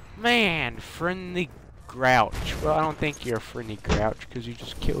 Man, friendly grouch. Well, I don't think you're a friendly grouch because you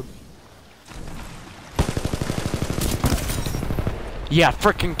just killed me. Yeah,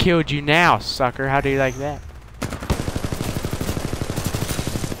 frickin' killed you now, sucker. How do you like that?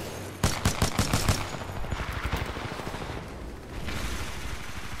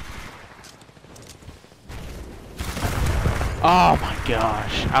 Oh my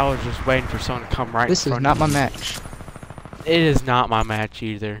gosh. I was just waiting for someone to come right This in is front not of my me. match. It is not my match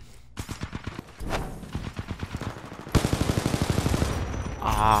either.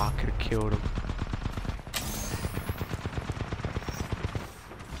 Ah, could have killed him.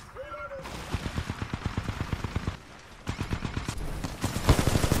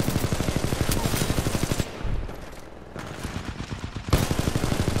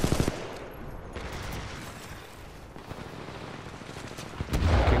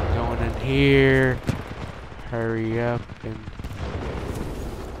 Get going in here. Hurry up and...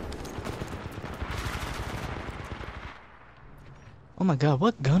 Oh my god,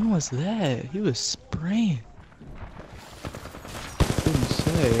 what gun was that? He was spraying. Couldn't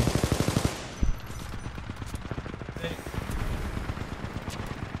say.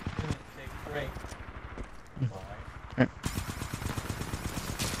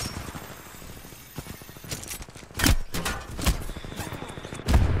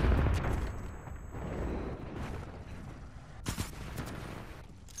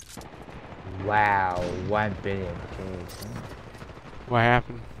 Wow, 1 billion kills. What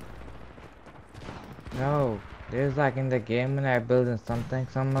happened? No, there's like in the game when I'm building something,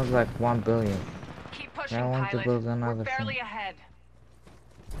 someone's like 1 billion. Keep pushing, I want to pilot. build We're another barely thing. ahead.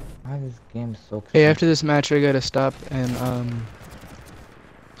 Why this game is so Hey, expensive? after this match, I gotta stop and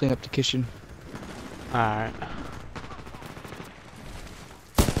clean up the kitchen. Alright.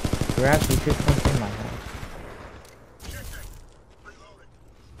 Perhaps we should come to my house.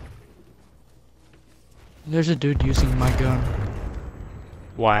 There's a dude using my gun.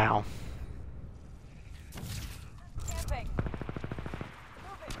 Wow. Camping.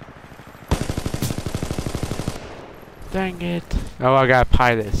 Dang it. Oh, I got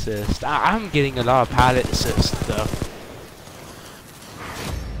pilot assist. I'm getting a lot of pilot assist, though.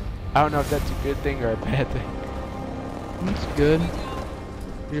 I don't know if that's a good thing or a bad thing. That's good.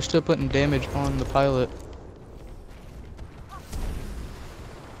 You're still putting damage on the pilot.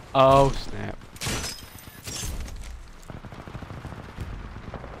 Oh, snap.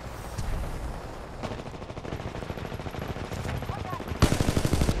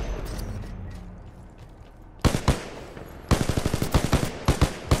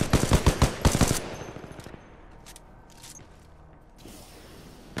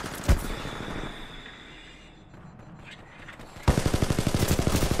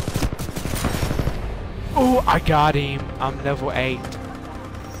 Oh, I got him. I'm level 8.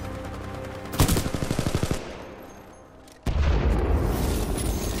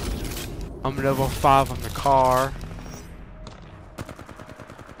 I'm level 5 on the car.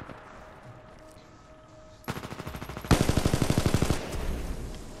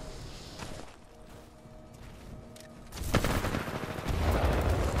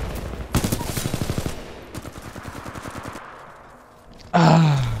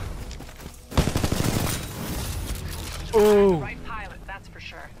 Ah. Oh, Right pilot, that's for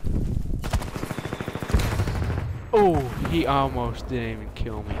sure. oh, he almost didn't even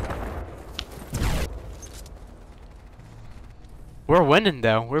kill me. We're winning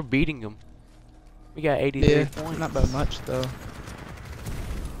though. We're beating them. We got 83 Yeah, points. not by much though.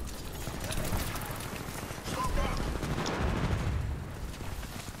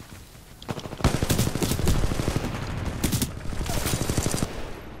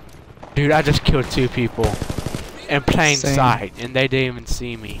 Dude, I just killed 2 people in plain Same. sight, and they didn't even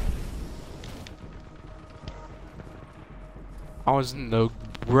see me. I was in the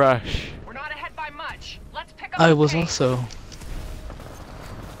rush. We're not ahead by much. Let's pick up I the was pace. also.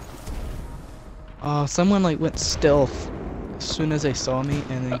 Someone like went stealth as soon as they saw me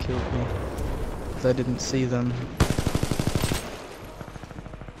and then killed me. 'Cause I didn't see them.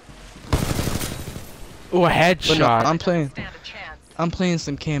 Oh, a But no, headshot. Stand a chance. I'm playing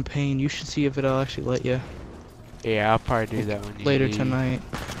some campaign. You should see if it'll actually let you Yeah, I'll probably do that when you later leave. tonight.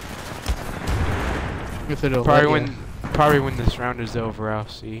 If it'll Probably let when ya. probably when this round is over, I'll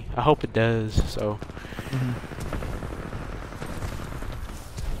see. I hope it does. So. Mhm.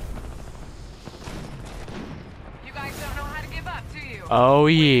 You guys don't know how to give up, do you? Oh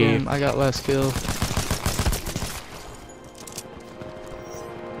yeah. Boom, I got last kill.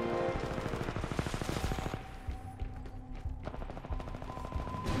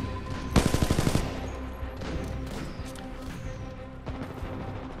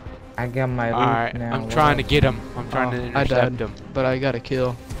 I got my loot Alright, now. I'm trying to get him. I'm trying to I intercept died, him. but I got a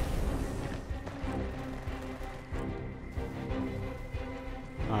kill.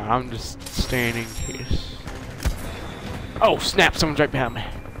 Alright, I'm just standing here. Oh snap! Someone's right behind me.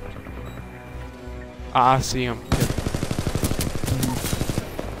 Ah, I see him.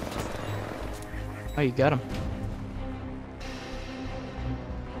 Oh, you got him.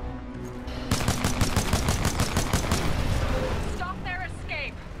 Stop their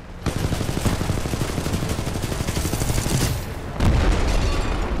escape.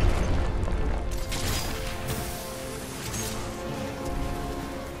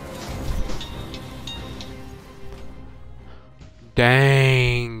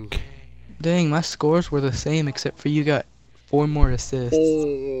 Dang. Dang, my scores were the same except for you got 4 more assists.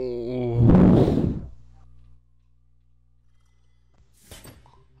 Oh.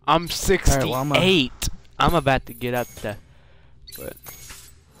 I'm 68. well, I'm about to get up to. But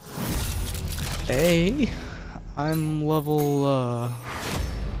Hey, I'm level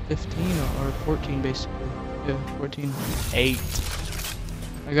 15 or 14 basically. Yeah, 14. 8.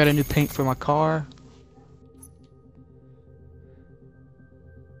 I got a new paint for my car.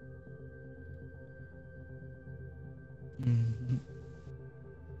 Mhm.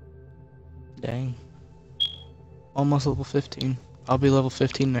 Dang. Almost level 15. I'll be level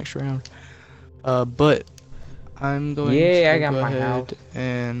 15 next round. But I'm going Yeah, to I got go my ahead house.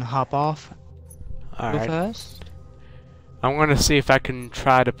 and hop off real Alright. fast. I'm gonna see if I can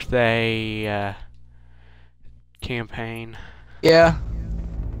try to play campaign. Yeah,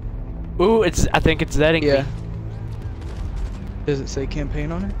 Ooh, I think it's letting yeah. me. Does it say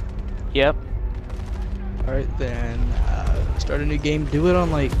campaign on it? Yep. Alright, then start a new game. Do it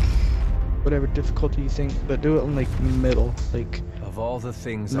on like whatever difficulty you think, but do it on like middle, like Of all the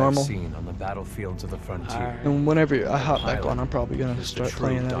things normal. I've seen on the battlefields of the frontier, And whenever I hop back pilot on, I'm probably gonna is the start true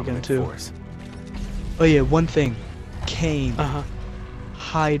playing that again dominant too. force. Oh yeah, one thing, Kane, Uh-huh.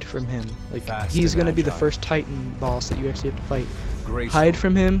 hide from him. Like Fast he's and gonna be the agile. first Titan boss that you actually have to fight. Graceful, Hide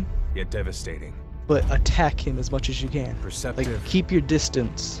from him, yet devastating. but attack him as much as you can. Like Perceptive, keep your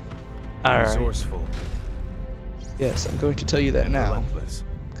distance. Alright. resourceful, Yes, I'm going to tell you that and now, relentless.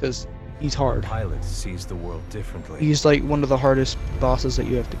 because he's hard. Pilot sees the world differently. He's like one of the hardest bosses that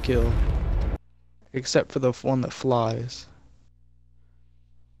you have to kill. Except for the one that flies.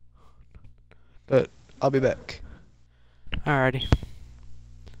 But I'll be back. Alrighty.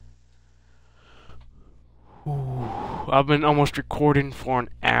 Ooh, I've been almost recording for an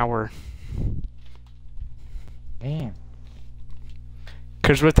hour. Damn.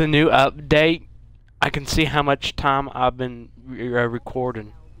 Cause with the new update, I can see how much time I've been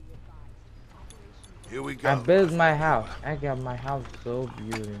recording. Here we go. I built my house. I got my house so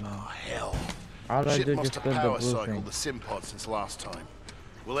beautiful now. Oh, hell. All I Shit do must just have build the power blue cycled thing. the sim pod since last time.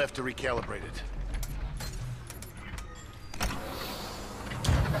 We'll have to recalibrate it.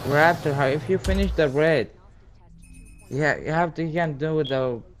 Raptor, how if you finish the red, yeah, you can do with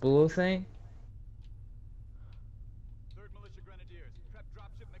the blue thing.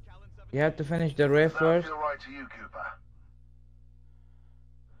 You have to finish the red Does that first. feel right to you, Cooper?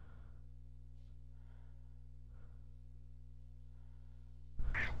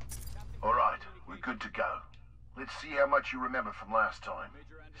 All right, we're good to go. Let's see how much you remember from last time.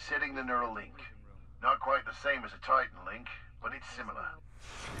 Setting the neural link. Not quite the same as a Titan link, but it's similar.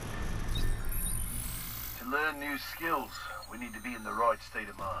 To learn new skills, we need to be in the right state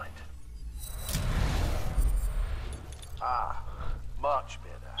of mind. Ah, much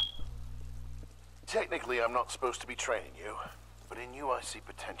better. Technically, I'm not supposed to be training you, but in you I see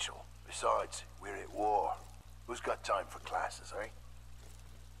potential. Besides, we're at war. Who's got time for classes, eh?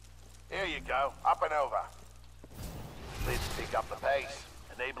 Here you go, up and over. Let's pick up the pace,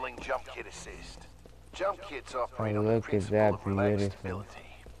 enabling jump kit assist. Jump kits operate on the look at principle that, of relaxed beautiful. ability.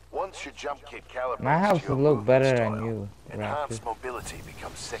 Once your jump kit calibrates My house to your will look movement better style, than you, enhanced Raptor. mobility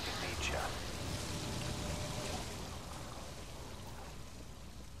becomes second nature.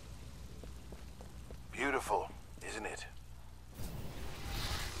 Beautiful, isn't it?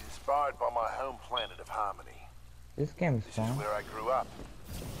 Inspired by my home planet of Harmony. This game is This is fun. where I grew up.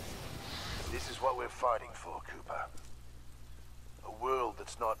 This is what we're fighting for, Cooper. A world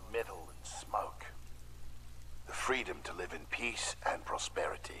that's not metal and smoke. The freedom to live in peace and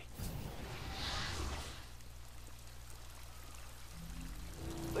prosperity.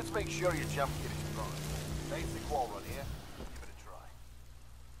 Let's make sure your jump kit is right. Basic wall run here. Give it a try.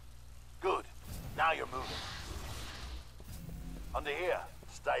 Good. Now you're moving. Under here.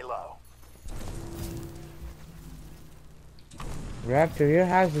 Stay low. Raptor, your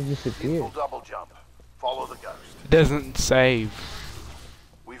house has disappeared. Simple double jump. Follow the ghost. Doesn't save.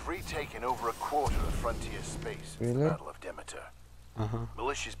 We've retaken over a quarter of frontier space since Really? the Battle of Demeter. Uh-huh.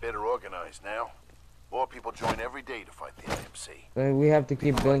 Militia's better organized now. More people join every day to fight the IMC. So we have to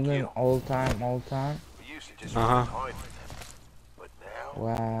keep People like building you. all time. We used to just Uh-huh. run and hide from them. But now,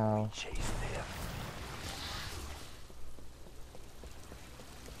 Wow. we chase them.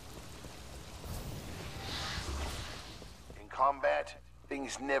 In combat,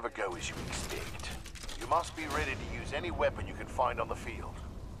 things never go as you expect. You must be ready to use any weapon you can find on the field.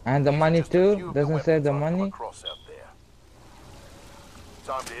 And the These are money just a few too? of the Doesn't say weapons the I've come money? across out there.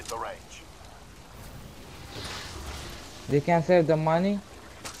 Time to hit the range. They can save the money?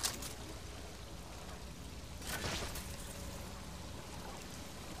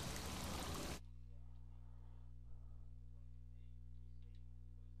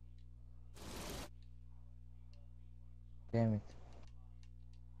 Damn it.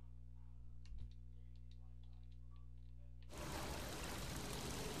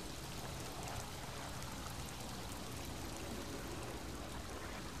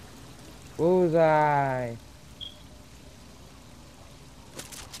 Bullseye.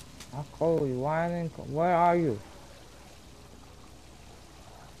 I call you. Where are you?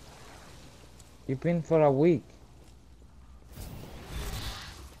 You've been for a week.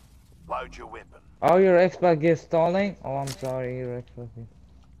 Load your weapon. Oh, your Xbox is stalling? Oh, I'm sorry, your Xbox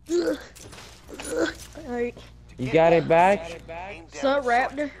is... Alright. You got it back? Aim down So, the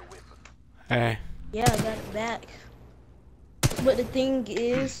sight of Raptor? your weapon. Hey. Yeah, I got it back. But the thing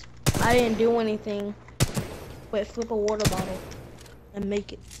is, I didn't do anything but flip a water bottle and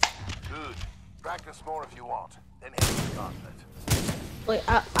make it. Good. Practice more if you want. Then hit the gauntlet. Like,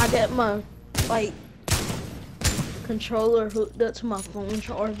 I got my, like, controller hooked up to my phone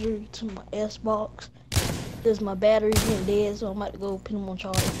charger, to my Xbox. Because my battery's getting dead, so I'm about to go put them on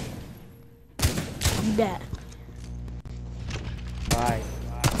charge. You back. Bye.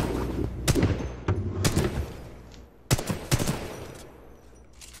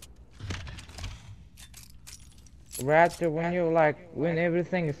 Raptor, when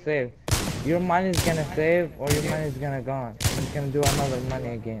everything is saved, your money is gonna save or your money is gonna gone. It's gonna do another money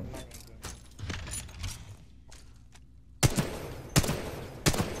again.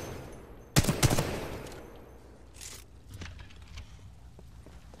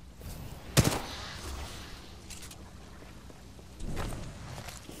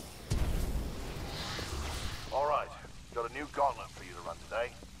 All right. Got a new gauntlet for you to run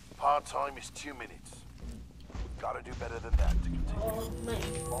today. Part time is 2 minutes. Gotta do better than that to continue. Oh, man.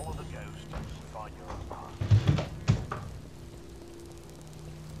 Follow the ghost and find your own path.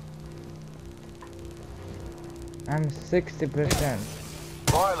 I'm 60%.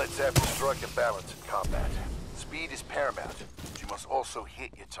 Pilots have to strike a balance in combat. Speed is paramount, but you must also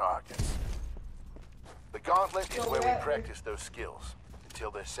hit your targets. The gauntlet is where we practice those skills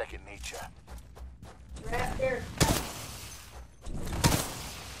until they're second nature. Right there.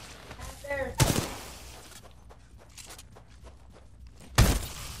 Right there.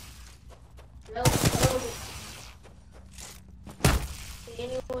 Can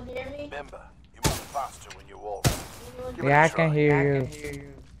anyone hear me? Remember, you move faster when you walk. Give it Yeah, a I can try. hear you.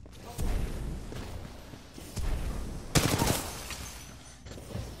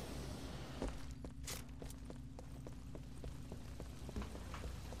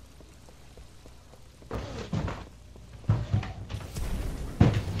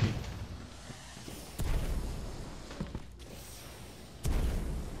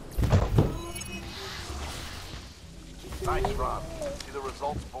 Nice run. See the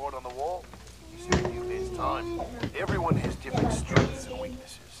results board on the wall? You see when you miss time. Everyone has different strengths and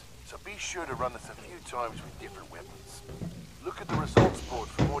weaknesses, so be sure to run this a few times with different weapons. Look at the results board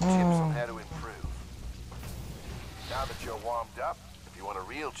for more tips on how to improve. Now that you're warmed up, if you want a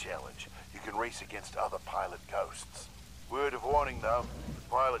real challenge, you can race against other pilot ghosts. Word of warning though, the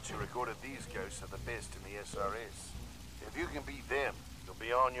pilots who recorded these ghosts are the best in the SRS. If you can beat them, you'll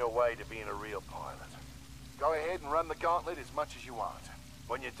be on your way to being a real pilot. Go ahead and run the gauntlet as much as you want.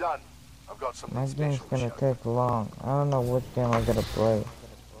 When you're done, I've got something My game's special to gonna show you. take long. I don't know what game I gotta play.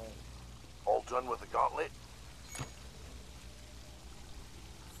 All done with the gauntlet?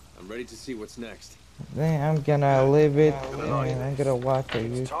 I'm ready to see what's next. Then I'm gonna leave it and I'm gonna watch a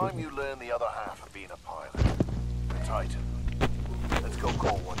It's time YouTube. you learn the other half of being a pilot. Titan. Let's go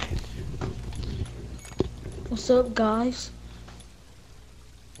call one in. What's up, guys?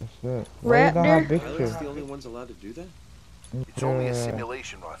 What's up? Why you don't have Raptor? Pilot's picture? the only ones allowed to do that? It's only a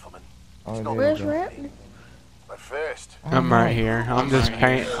simulation, Rifleman. Oh, It's not there Where's you go. Raptor? But first, I'm right here. I'm just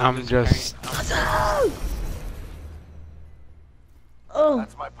paint. I'm just. Oh,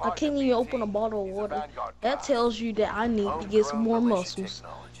 that's my I partner, can't even open a BT. bottle of He's a water. Vanguard That guy. tells you that I need to get some more Homegrown muscles. militia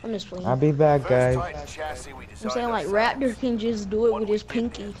technology. I'm just I'll playing. be back, First guys. Titan chassis we I'm designed saying like ourselves. Raptor can just do it One with we his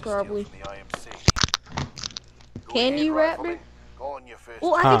didn't pinky, have to steal probably. from the IMC. Go Can ahead, you, Rifleman. Raptor? Go on your first.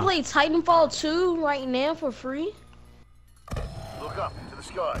 Well, I Huh. can play Titanfall 2 right now for free. Look up to the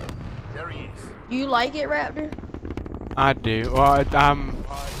sky. There he is. You like it, Raptor? I do. Well,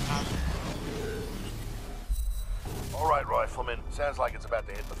 All right, Rifleman. Sounds like it's about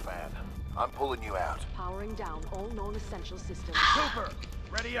to hit the fan. I'm pulling you out. Powering down all known essential systems. Cooper,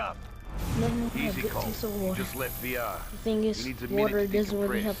 ready up. Never had a Easy, good Cole. taste of You water. just left VR. The thing is, He needs a minute water to doesn't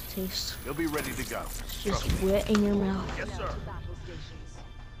really decompress. have a taste. He'll be ready to go. It's just wet in your mouth. Yes, sir. Battle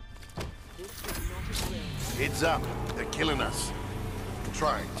stations. This is not a drill. Heads up. They're killing us.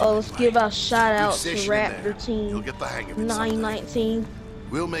 Trying. Oh, let's give a shout out to session in there. Raptor You'll Team get the hang of it someday. 919.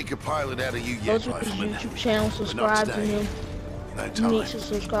 We'll make a pilot out of you Go yet, to his Rifleman. YouTube channel, subscribe to today. him. No You time. need to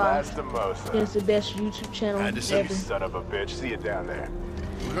subscribe. the most. It's the best YouTube channel Anderson, ever. Son of a bitch. See you down there.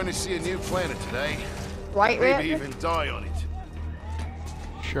 We're going to see a new planet today. Right, Maybe Raptor? even die on it.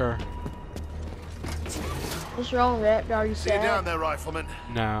 sure. What's wrong, Raptor? Are you See you down sad? there, Rifleman.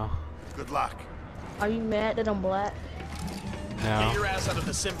 No. Good luck. Are you mad that I'm black? No. Your ass out of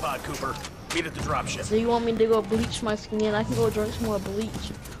the sim pod, Cooper. Meet at the dropship. So you want me to go bleach my skin? I can go drink some more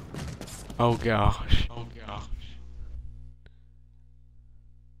bleach. Oh gosh. Oh gosh.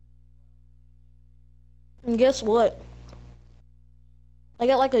 And guess what? I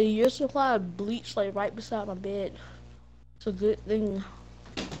got like a year's supply of bleach like right beside my bed. It's a good thing.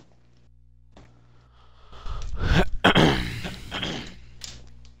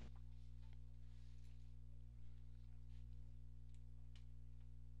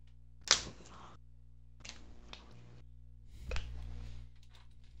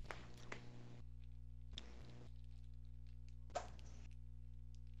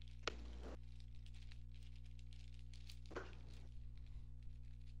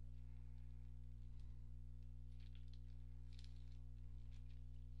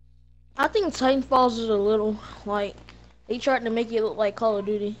 I think Titanfalls is a little like they tried to make it look like Call of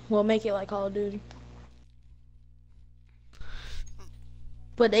Duty. Well, make it like Call of Duty,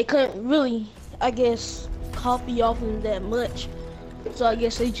 but they couldn't really, I guess, copy off of that much. So I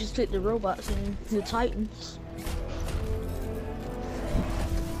guess they just took the robots and the Titans.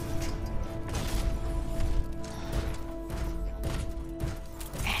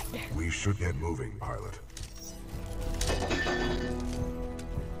 We should get moving, pilot.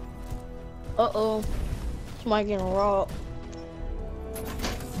 Uh-oh. Somebody getting robbed.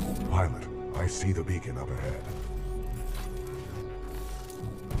 Pilot, I see the beacon up ahead.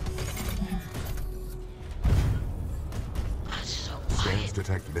 So Scans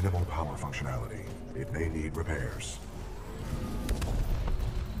detect minimal power functionality. It may need repairs.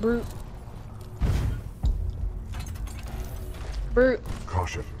 Brute. Brute.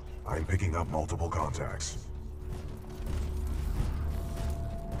 Caution, I'm picking up multiple contacts.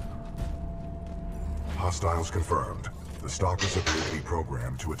 Hostiles confirmed. The stalkers appear to be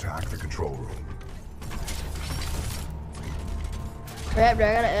programmed to attack the control room. Raptor,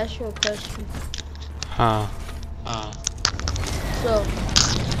 I gotta ask you a question. Huh. So,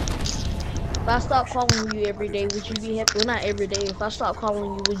 if I stop calling you every day, would you be happy? Well, not every day. If I stop calling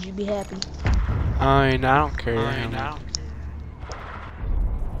you, would you be happy? I mean, I don't care.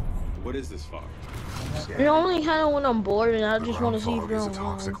 What is this fog? You know, only kind of when I'm bored and I The just want to see ground if fog you're is a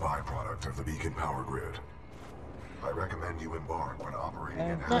toxic online. byproduct of the beacon power grid. I recommend you embark when operating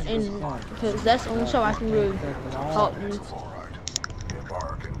in Not hazardous in, environments. because that's the only time I can really talk to you. Hexafluoride.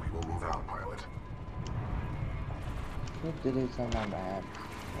 Embark and we will move out, pilot. Just delete some of my apps.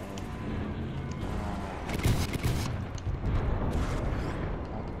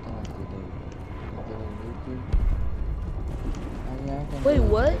 Wait,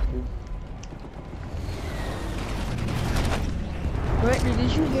 what? Raptor,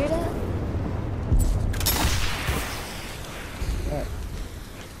 did you hear that?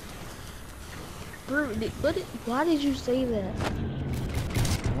 What? Why did you say that?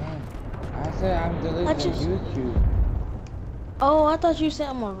 I said I'm deleting just- YouTube. Oh, I thought you said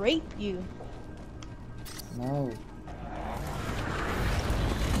I'm gonna rape you. No.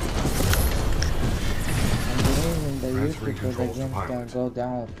 I'm deleting the Transferring YouTube because the controls to game's gonna pilot. go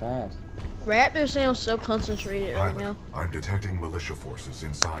down fast. Raptor sounds so concentrated right Pilot, now. I'm detecting militia forces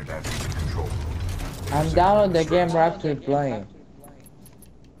inside that beacon control room. I'm downloading the game Raptor playing.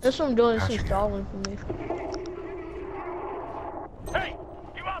 That's what I'm doing. It's Patching in. installing for me. Hey,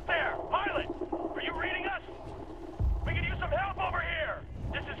 you out there, pilot? Are you reading us? We can use some help over here.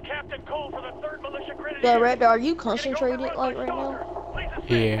 This is Captain Cole for the 3rd Militia Grenadiers. Yeah, Raptor, are you concentrated like right now?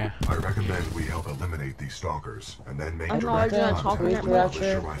 Yeah. I recommend we help eliminate these stalkers and then make I'm direct already not contact talking with that much.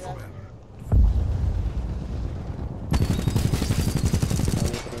 militia riflemen.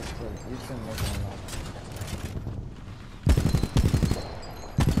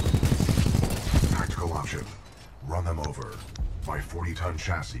 Tactical option. Run them over. My 40-ton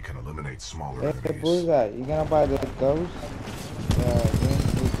chassis can eliminate smaller Hey, enemies. Bullseye, you gonna buy the Ghost? Game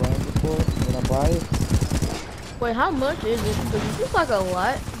we playing before? You gonna buy it? Wait, how much is it? Because it's like a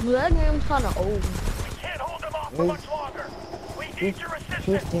lot. But that game's kind of old. We can't hold them off for much longer. We need your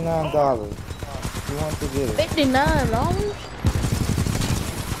assistance. $59. If you want to get it. $59?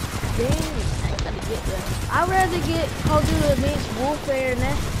 Dang, I ain't gotta get that. I'd rather get Call of Duty Advanced Warfare, and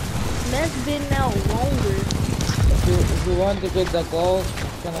that's been out longer. If you want to get the gold,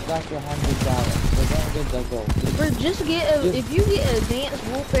 it's gonna cost you $100. So don't get the gold. But just get if you get Advanced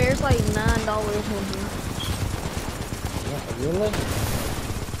Warfare, it's like $9 something. Yeah, really?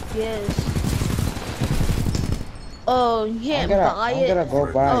 Yes. Oh, you can't buy it. I'm gonna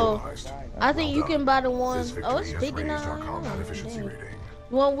go buy Oh, it. I think you can buy the one. This Oh, victory it's has raised 59. our combat efficiency Dang. rating.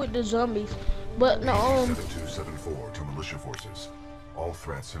 One with the zombies. But no, 7274 to militia forces. All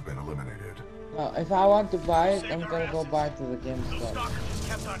threats have been eliminated. No, if I want to buy it, I'm gonna go buy it to the game Those store. stalkers just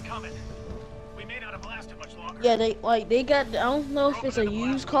kept on coming. We may not have lasted much longer. yeah, they got. I don't know if it's a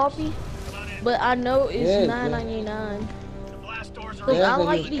used copy, but I know it's Yeah, $9.99. The blast doors are Cause Yeah, I the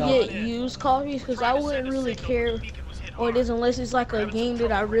like to used get copy. used copies, cause I wouldn't really care what it is unless it's like a game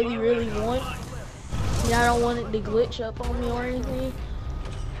that I really want. And I don't want it to glitch up on me or anything.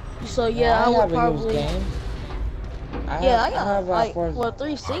 So yeah, I would probably. Yeah, I got like well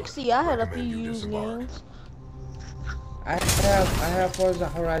 360. I had a few used games. I have Forza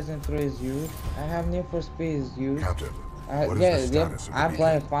Horizon 3 is used. I have Need for Speed is used. Captain, what is the status of the I'm beacon?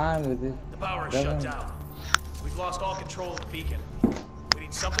 playing fine with it. The power is shut down. We've lost all control of the beacon. We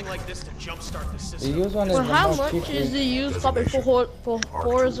need something like this to jumpstart the The system. used one is Well, the how most much cheapest. is the used copy for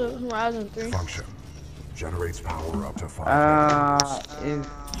Forza Horizon 3? Function. Generates power up to 5 Is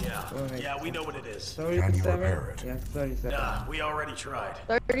Yeah, we know what it is. Can you 37? repair it? Yeah, 37. Nah, we already tried.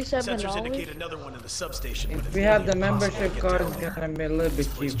 $37. Sensors indicate another one in the substation. but If it's we have the nearly impossible to membership get card, down it's there. gonna be a little bit This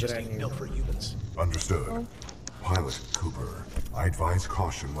place cheaper just ain't anyway. built for humans. Understood. Pilot Cooper, I advise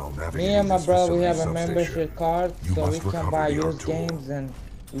caution while navigating Me and my this brother, we facility have a substation. membership card, You so we must can recover buy the used R-tool. games and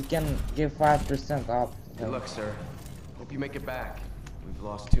we can give 5% off. Good luck, sir. Hope you make it back. We've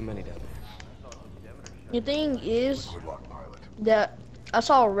lost too many down there. The thing is Good luck, pilot. that I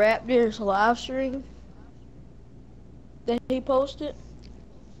saw Raptor's live stream that he posted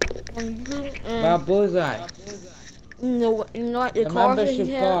on YouTube, But and Bullseye, like the the car that he membership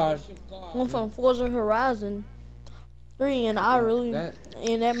had card, one from Forza Horizon 3, and I really that-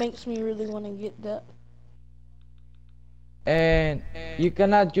 and that makes me really want to get that. and you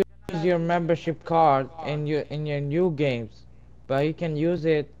cannot use your membership card in your new games, but you can use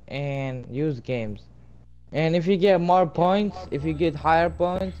it in used games. And if you get more points, if you get higher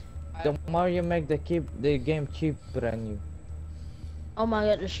points, the more you make the game cheaper on you. Oh my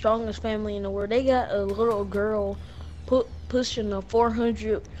god, the strongest family in the world. They got a little girl pushing a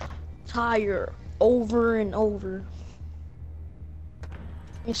 400 tire over and over.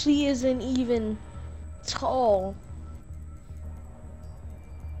 And she isn't even tall.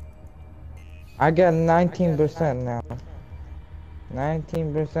 I got 19% now.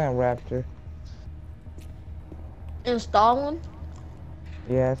 19% Raptor. Installing?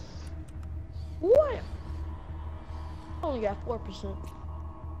 Yes. What? I only got 4%.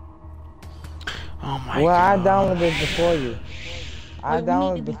 Oh my Well, I god. downloaded before you. I Wait, we need to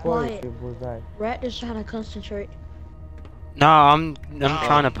downloaded be before quiet. you, Bullseye. Rat is trying to concentrate. No, I'm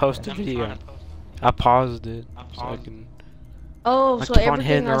trying to post a video. I paused it so I can. Oh, I so keep on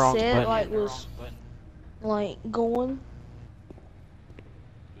hitting everything the I wrong said button. like was like going.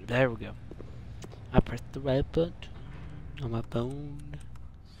 There we go. I pressed the right button on my phone.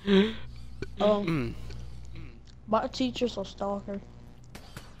 Oh, my teacher's a stalker.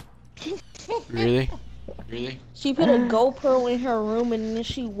 Really? She put a GoPro in her room and then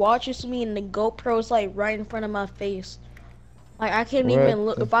she watches me and the GoPro is like right in front of my face. Like I can't even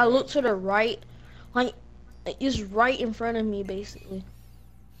look. If I look to the right, like it's right in front of me basically.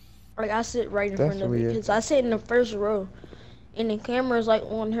 Like I sit right in That's front of it weird. because I sit in the first row, and the camera's like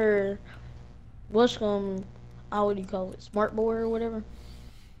on her what's what do you call it, smart board or whatever,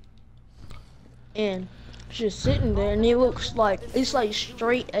 and just sitting there, and it looks like it's like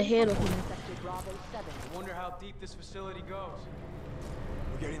straight ahead of me. I wonder how deep this facility goes.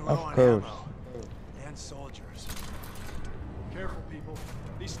 We're getting low on course. ammo. And soldiers. Careful, people.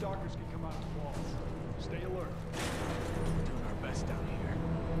 These stalkers can come out of the walls. Stay alert. We're doing our best down here.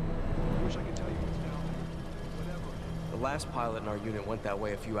 I wish I could tell you what's down there. Whatever. The last pilot in our unit went that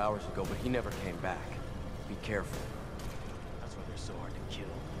way a few hours ago, but he never came back. Be careful. That's why they're so hard to kill.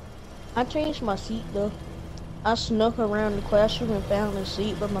 I changed my seat though. I snuck around the classroom and found a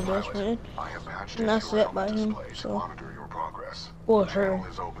seat by my best friend, I have patched and in I your sat by helmet him. display to So, monitor your progress. or The her. channel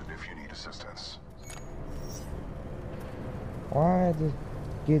is open if you need assistance. Why did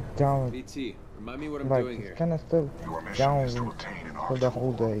get down? BT, remind me what I'm Like doing it's here. kind of still Your mission down is to obtain an for the arsenal.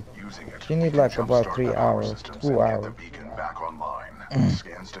 whole day. Using it, You need can like about jumpstart 3 the power hours, systems 2 and get hours. the beacon back online.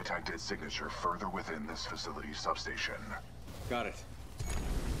 Scans detected signature further within this facility's substation. Got it.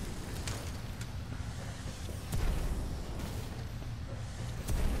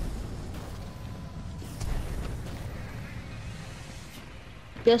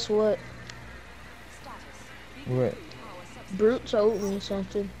 Guess what? What? Brute told me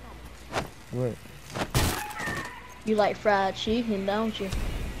something. What? You like fried chicken, don't you?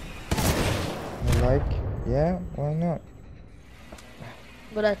 Like? Yeah? Why not?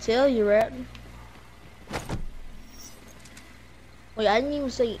 But I tell you, right? Wait, I didn't even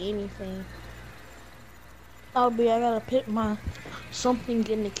say anything. I gotta pick my something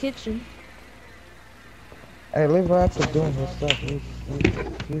in the kitchen. Hey, leave Raptor doing his stuff. He's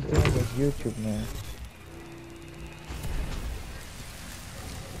doing his YouTube, man.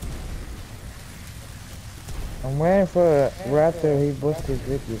 I'm waiting for Raptor he posts his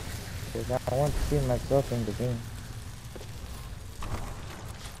video. Because I want to see myself in the game.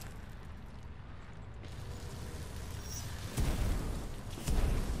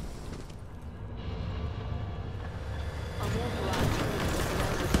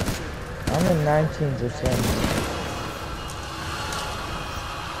 I'm in 19%.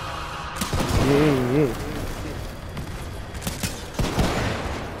 Yeah.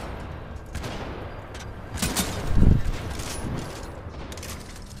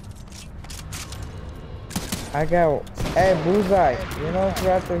 I got, hey Bullseye, you know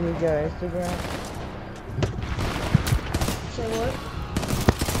Raptor he got Instagram? Say what?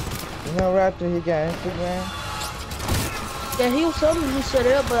 You know Raptor he got Instagram? Yeah, he was telling me he set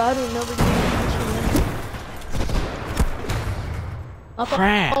it up, but I didn't never get it.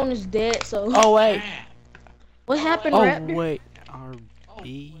 My phone is dead, so. Oh wait. What happened, Oh Raptor? wait.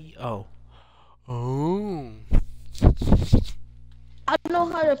 RB. Oh. Oh. I know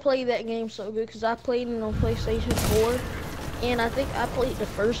how to play that game so good because I played it on PlayStation 4, and I think I played the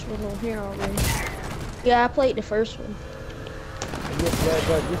first one on here already. Yeah, I played the first one. Yeah,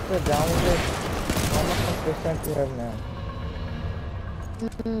 but you still down with it? How much percent you have now?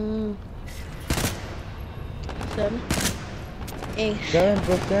 7. Hey.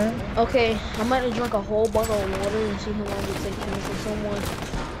 7%? Okay, I might have drunk a whole bottle of water and see how long it takes until someone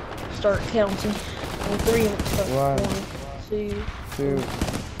start counting. On 3 and start. 1, 2, 2,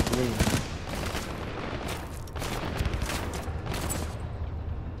 3.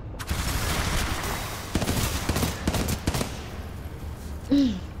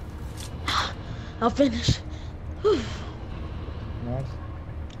 I'll finish. Nice.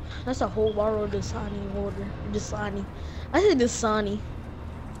 That's a whole bottle of Dasani water. Dasani. I said Dasani.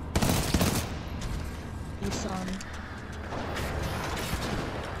 Dasani.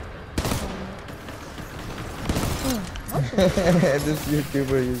 This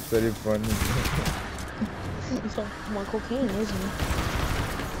YouTuber is very funny. It's like my cocaine, isn't it?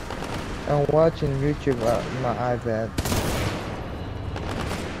 I'm watching YouTube on my iPad.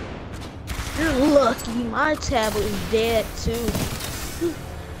 You're lucky. My tablet is dead too.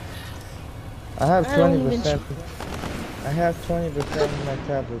 I have I don't even 20%. I have 20% in my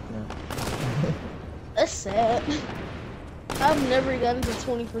tablet now. That's sad. I've never gotten to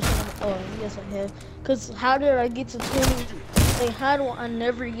 20%. Oh, yes I have. Cause how did I get to 20? Like, how do I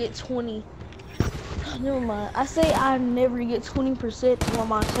never get 20? Never mind. I say I never get 20% on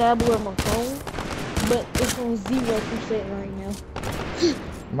my tablet or my phone, but it's on 0% right now.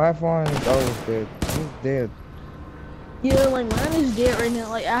 My phone is always dead. It's dead. Yeah, like mine is dead right now.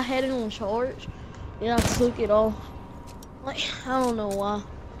 Like I had it on charge, and I took it off. Like I don't know why.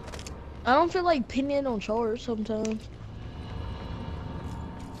 I don't feel like putting it on charge sometimes.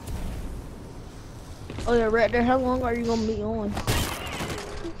 Oh yeah, right there. How long are you gonna be on?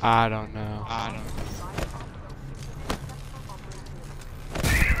 I don't know.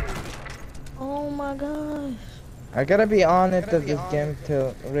 Oh my gosh. I gotta be on it of this game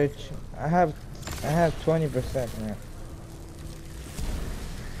to reach. I have 20%, man.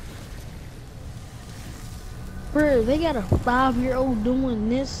 Bro, they got a 5-year-old doing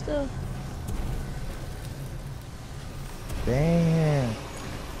this stuff. Damn.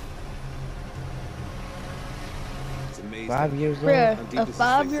 It's amazing. 5 years old. Bruh, How deep a does this thing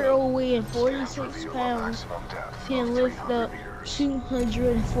 5-year-old weighing 46 pounds can lift up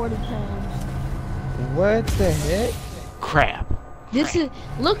 240 pounds. What the heck? Crap. This is,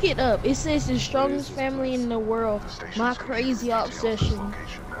 look it up. It says the strongest family in the world. My crazy obsession.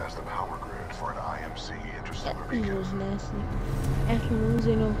 That thing was nasty. After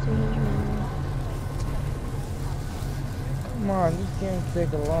losing over 300 million. Come on, this game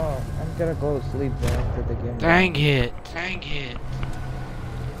take a long. I'm gonna go to sleep then after the game. Dang it. Dang it.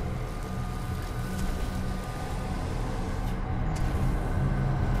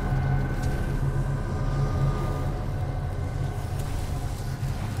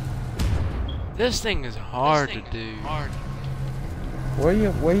 This thing is hard to do. What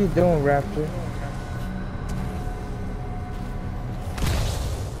are you doing, Raptor?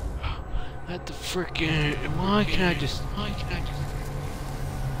 What the freaking? Why can't I just?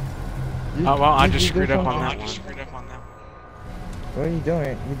 You- Oh well, I you just do screwed up something- on that one. What are you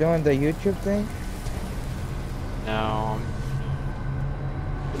doing? You doing the YouTube thing? No.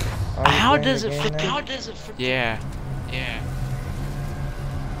 Are you How playing does the it game freaking? now? How does it freaking? Yeah. Yeah.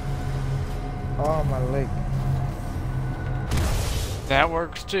 Oh, my leg. That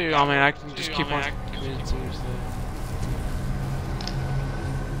works too. I mean, I can just keep on. Seriously.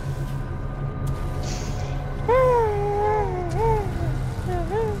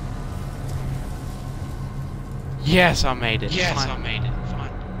 Yes, I made it. Yes, I made it.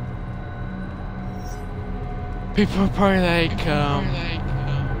 Fine. People are probably like, that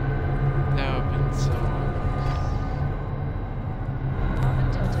would have been so.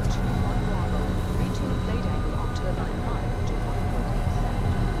 Bravo Delta 2-1 Bravo. Retune late angle on turbine 5 to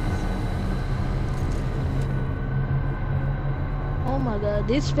 1.8 seconds. Oh my god,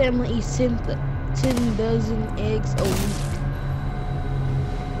 this family eats 10 dozen eggs a week.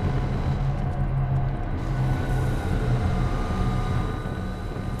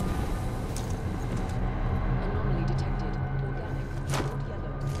 Anomaly detected. Organic. Code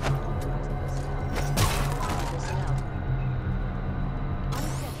yellow. Authorized personnel. Personnel.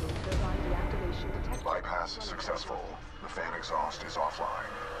 Unscheduled turbine deactivation detected. Bypass successful. The fan exhaust is offline.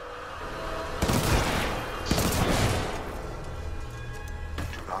 Do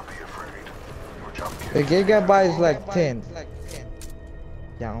not be afraid. Your jump kit The gigabyte is like 10.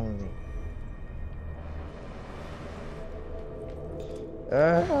 Yeah, only.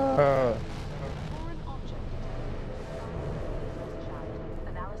 Foreign object detected.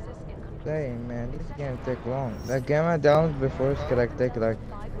 Analysis incomplete. Dang, man, this game take long. That game I downloaded before could like take like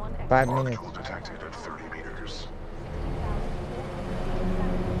 5 minutes. module detected at 30 meters.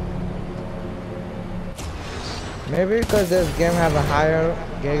 Maybe because this game has a higher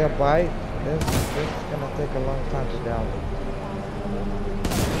gigabyte, this is gonna take a long time to download.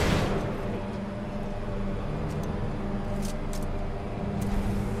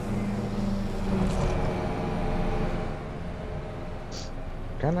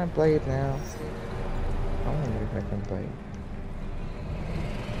 Can I play it now? I wonder if I can play it.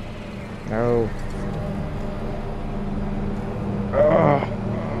 No. Ugh.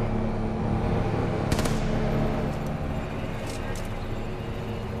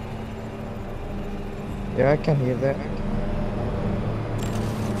 Yeah, I can hear that.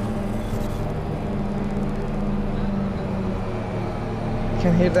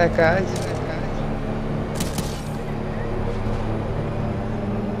 Can hear that, guys?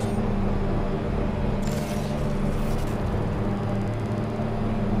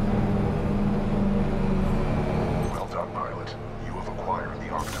 Well done, pilot. You have acquired the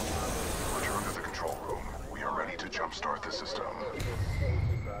Octo. Return to the control room. We are ready to jumpstart the system.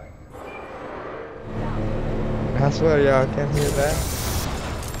 I swear y'all can hear that.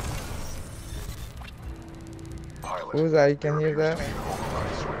 Pilot, Who's that? You can hear that?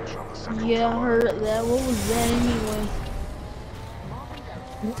 override switch on the central Yeah, I turbine. heard that. What was that anyway?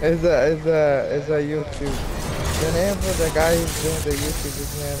 It's a YouTube. The name for the guy who's doing the YouTube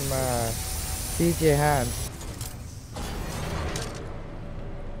is named TJ Han.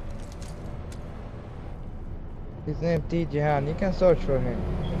 His name TJ Han. You can search for him.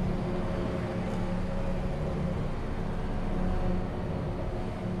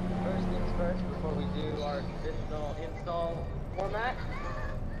 First things first, before we do our traditional install format.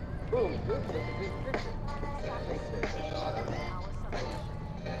 Boom, look at a big picture.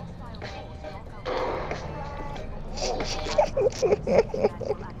 Oh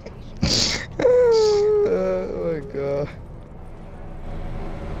my god.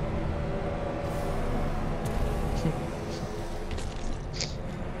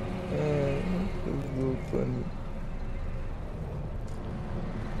 That's so funny.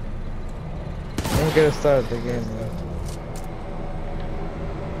 I'm gonna start the game, man.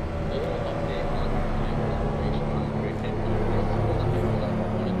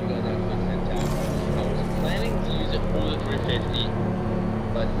 Planning to use it for the 350,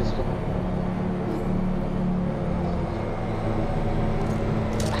 but this will.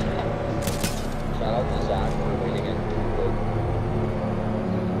 Shout out to Zach for waiting in.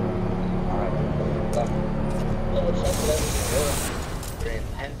 Alright. Double check that everything works.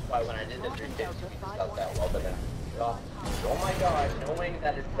 Hence why when I did the 350, we just felt that well, but then. Oh my god, knowing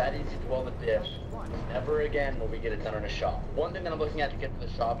that it's that easy to weld a dish, never again will we get it done in a shop. One thing that I'm looking at to get to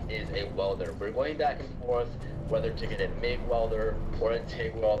the shop is a welder. We're going back and forth whether to get a MIG welder or a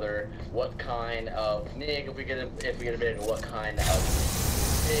TIG welder, what kind of MIG, if we get a MIG, what kind of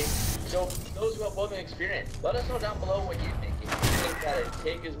TIG. So those who have welding experience, let us know down below what you think. If you think that a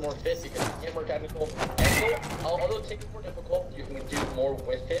TIG is more fit because it's more technical, and although TIG is more difficult, you can do more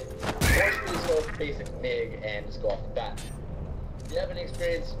with it. Or should we just go with basic MIG and just go off the bat? If you have any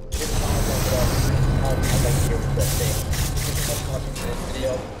experience, leave a comment down below. I'd like to hear what you guys think. Thank you so much for watching this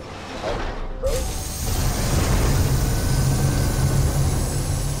video. Bro.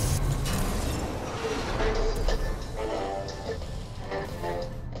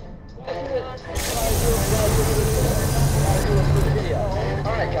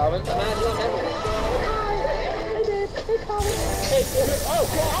 Alright, Calvin, imagine I'm in it. I did. Hey, Calvin. Hey, oh,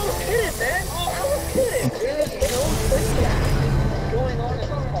 I was kidding, man. I was kidding. There's no thing going on in this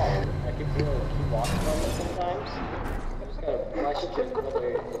car. I can feel it keep walking on it sometimes. I just gotta flash it to whether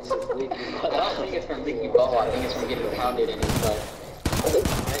it's just leaky. But I don't think it's from leaky ball. I think it's from getting pounded in it. But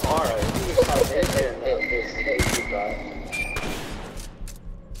alright, I think it's probably this leaky drive.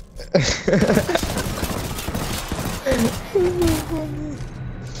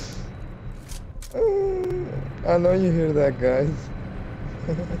 I know you hear that, guys.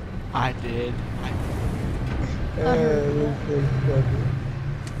 I did. That's so funny.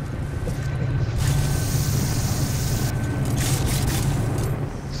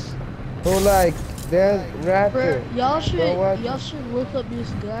 So like, there's Raptor. Bruh, y'all should look up this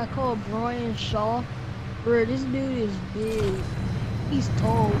guy called Brian Shaw. Bruh, this dude is big. He's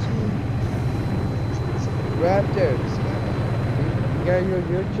tall too. Raptor, you got your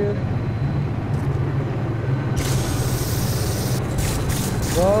YouTube?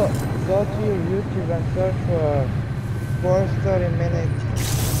 Go to your YouTube and search for First 30 minutes.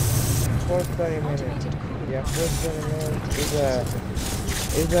 First 30 minutes. Yeah, First 30 minutes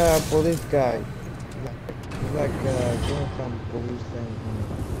is a police guy. He's like doing some police thing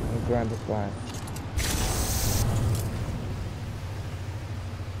in Grand Defiant.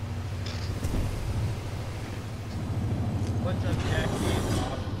 What's up, Jackie?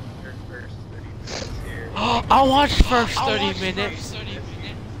 Your first 30 minutes here. I watched first 30 minutes.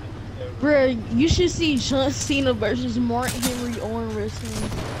 Bruh, you should see John Cena versus Mark Henry on wrestling.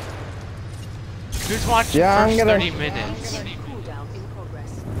 Who's watching first 30 minutes?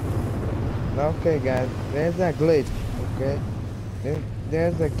 Okay, guys, there's a glitch. Okay,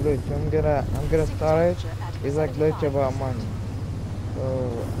 there's a glitch. I'm gonna start it. It's a glitch about money. So I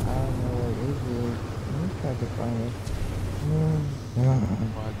don't know what it is. Let me try to find it.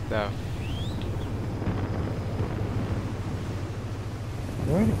 What the?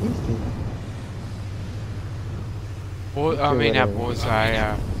 Where is it? Well, I mean, that was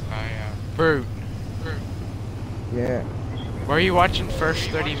Brute. Yeah. Were you watching first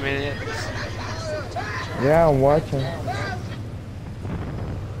 30 minutes? Yeah, I'm watching.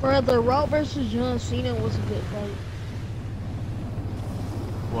 Bruh, The Rock versus John Cena was a good fight.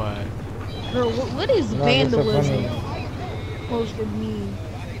 What? Bro, what is No, vandalism supposed to mean?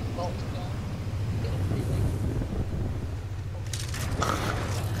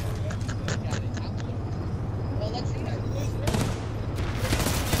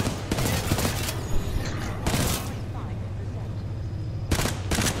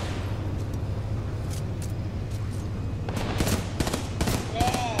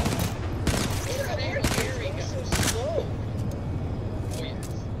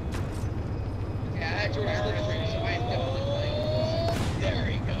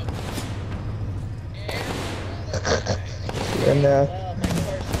 And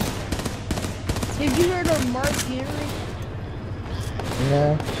Have you heard of Mark Henry?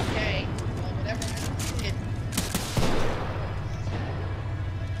 no.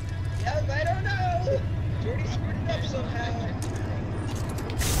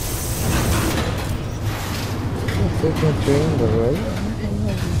 They can train the right? I don't know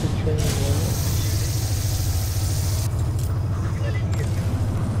if you can train the right.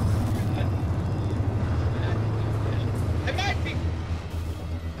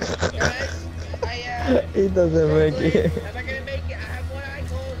 He doesn't make it. Am I gonna make it? I have one eye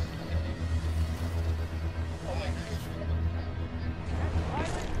closed.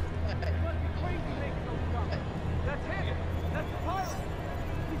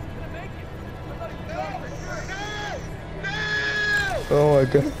 Oh my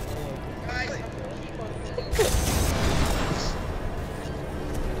god.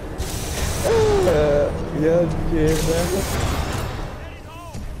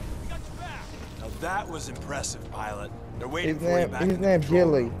 Now that was impressive, pilot. They're waiting for you His back in the name control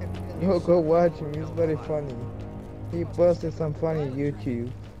Jilly. room. You go watch him. He's very funny. He posted some funny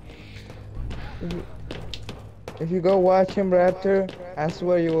YouTube. If you go watch him, Raptor, I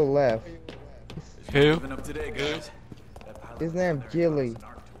swear you will laugh. Who? Living up today, guys. His name Jilly.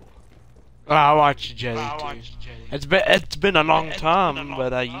 Oh, I watch Jelly too. It's been a long time,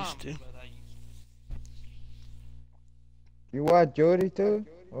 but I used to. You watch Jody too?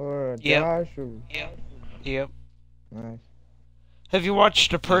 Or Yep. Josh? Or... Yep. Nice. Have you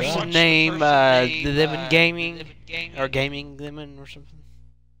watched a person named Lemon Gaming or Gaming Lemon or something?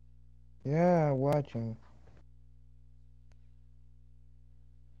 Yeah, I watch him.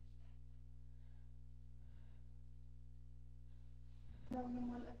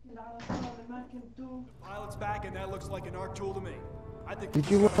 The pilot's back, and that looks like an arc tool to me. I think Did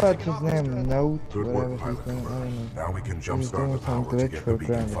you watch his name Note? Good Whatever work, he's Pilot doing, I Cooper. don't know. Now we can He's jumpstart doing the some power to glitch get the for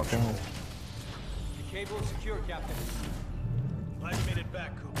beacon granted. functional. the cable is secure, Captain. Glad you made it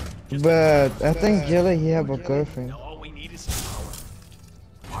back, Cooper. But I think Jelly he have a girlfriend. Now all we need is some power.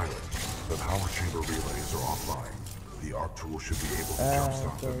 Pilot, the power chamber relays are offline. The arc tool should be able to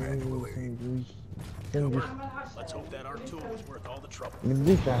jumpstart them manually. Let's hope that arc tool was worth all the trouble.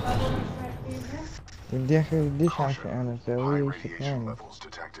 بديش عشان أنا High أسوي radiation شكرا. levels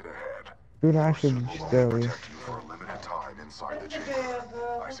detected ahead. دول Your عشان suit will only بيشتغل. protect you for a limited time inside the chamber.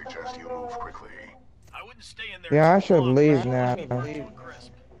 I suggest you move quickly. I wouldn't stay in there. Yeah, I too should long. leave Let now. me burn to a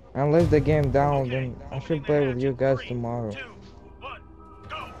crisp. Unless the game down, then I should play with you guys tomorrow. 2, 1,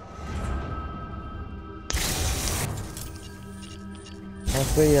 go. I'll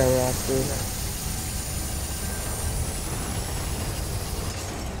see ya, Raptor.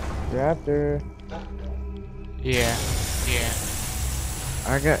 Raptor. Yeah.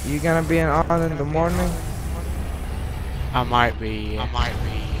 You gonna be on in the morning? I might be.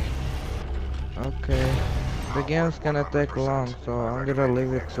 Okay. The game's gonna take long, so I'm gonna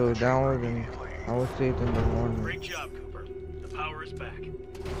leave it to download and I will see it in the morning. Great job, Cooper. The power is back.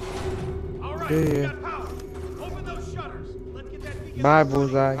 All right, See we ya. got power. Open those shutters. Let's get that beacon. Bye,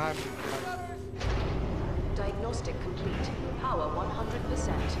 Bullseye. Diagnostic complete. Power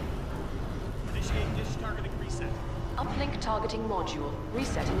 100%. Initiate dish targeting reset. Uplink targeting module.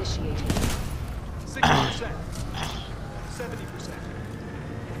 Reset initiated. 60%. 70%.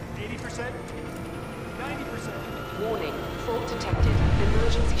 80%. 90%. Warning. Fault detected.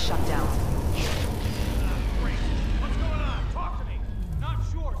 Emergency shutdown. Great. What's going on? Talk to me. Not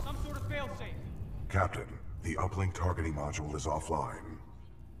sure. Some sort of failsafe. Captain, the uplink targeting module is offline.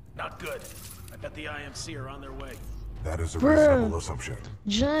 Not good. I bet the IMC are on their way. That is a Bruh. reasonable assumption.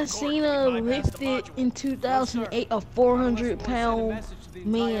 John Cena lifted in 2008 a 400-pound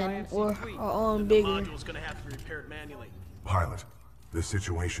man or The bigger. module's gonna have to be repaired manually. Pilot, this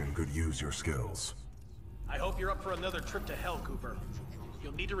situation could use your skills. I hope you're up for another trip to hell, Cooper.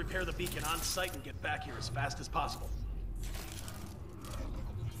 You'll need to repair the beacon on site and get back here as fast as possible.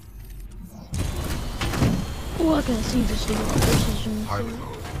 Oh, I can see this thing. Precision. Pilot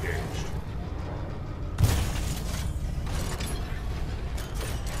mode engaged.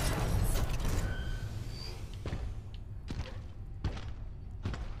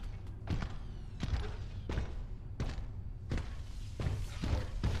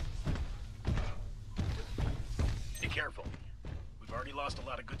 Be careful. We've already lost a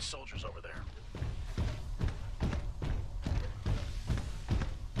lot of good soldiers over there.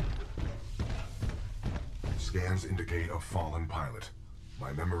 Scans indicate a fallen pilot.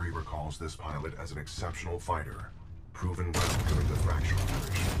 My memory recalls this pilot as an exceptional fighter, proven well during the fracture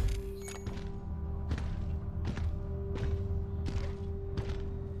operation.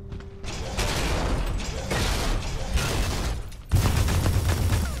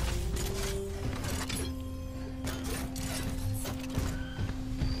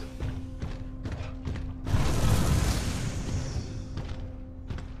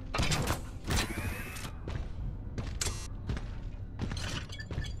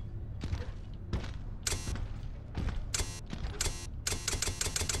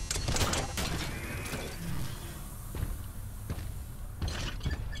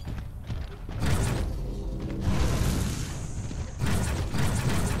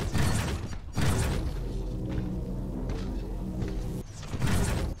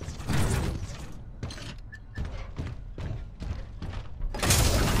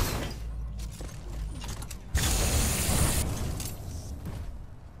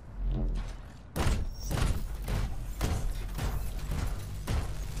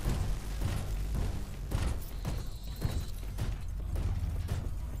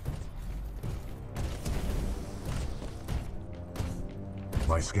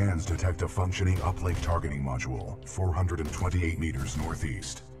 My scans detect a functioning uplink targeting module, 428 meters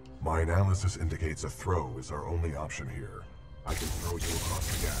northeast. My analysis indicates a throw is our only option here. I can throw you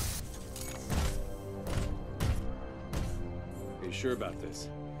across the gap. Are you sure about this?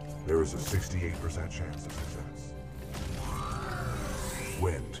 There is a 68% chance of success.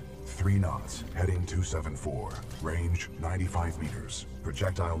 Wind, 3 knots, heading 274. Range, 95 meters.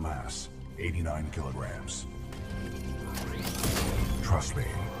 Projectile mass, 89 kilograms. Trust me.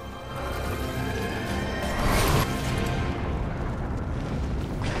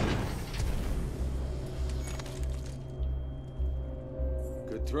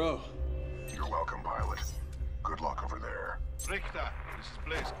 Good throw. You're welcome, pilot. Good luck over there. Richter, this is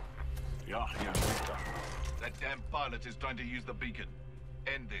Blaze. Yeah, Richter. That damn pilot is trying to use the beacon.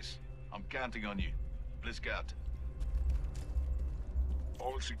 End this. I'm counting on you. Blizzard.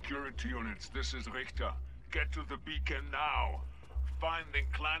 All security units, this is Richter. Get to the beacon now. Find den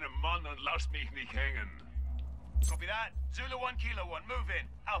kleinen Mann und lass mich nicht hängen. Copy that. Zulu 1 Kilo 1, move in.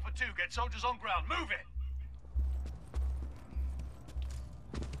 Alpha 2, get soldiers on ground. Move it!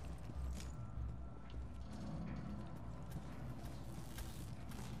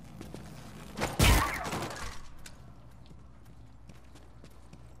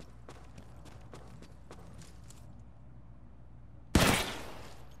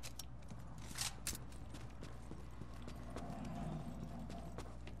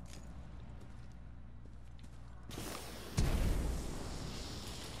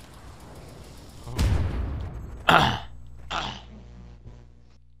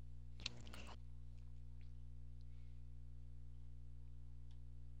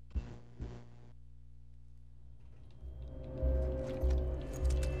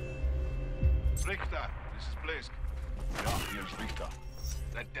 Richter, this is Blaze. Yeah, Richter.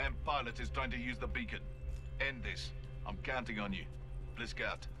 That damn pilot is trying to use the beacon. End this. I'm counting on you.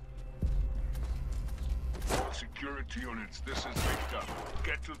 Blizzard. All security units, this is Richter.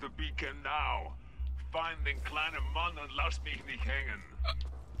 Get to the beacon now. Find den kleinen Mann und lass mich nicht hängen.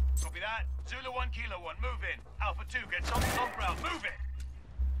 Copy that. Zulu 1 Kilo 1, move in. Alpha 2, get soldiers on ground. Move it!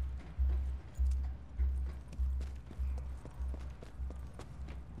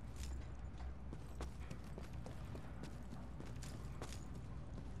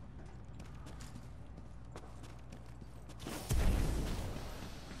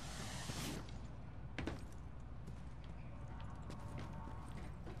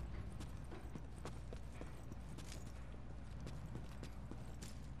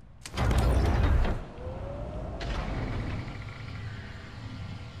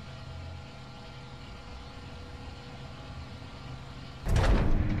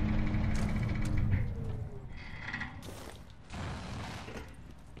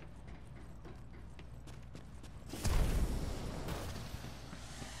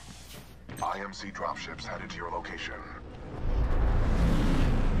 IMC dropships headed to your location.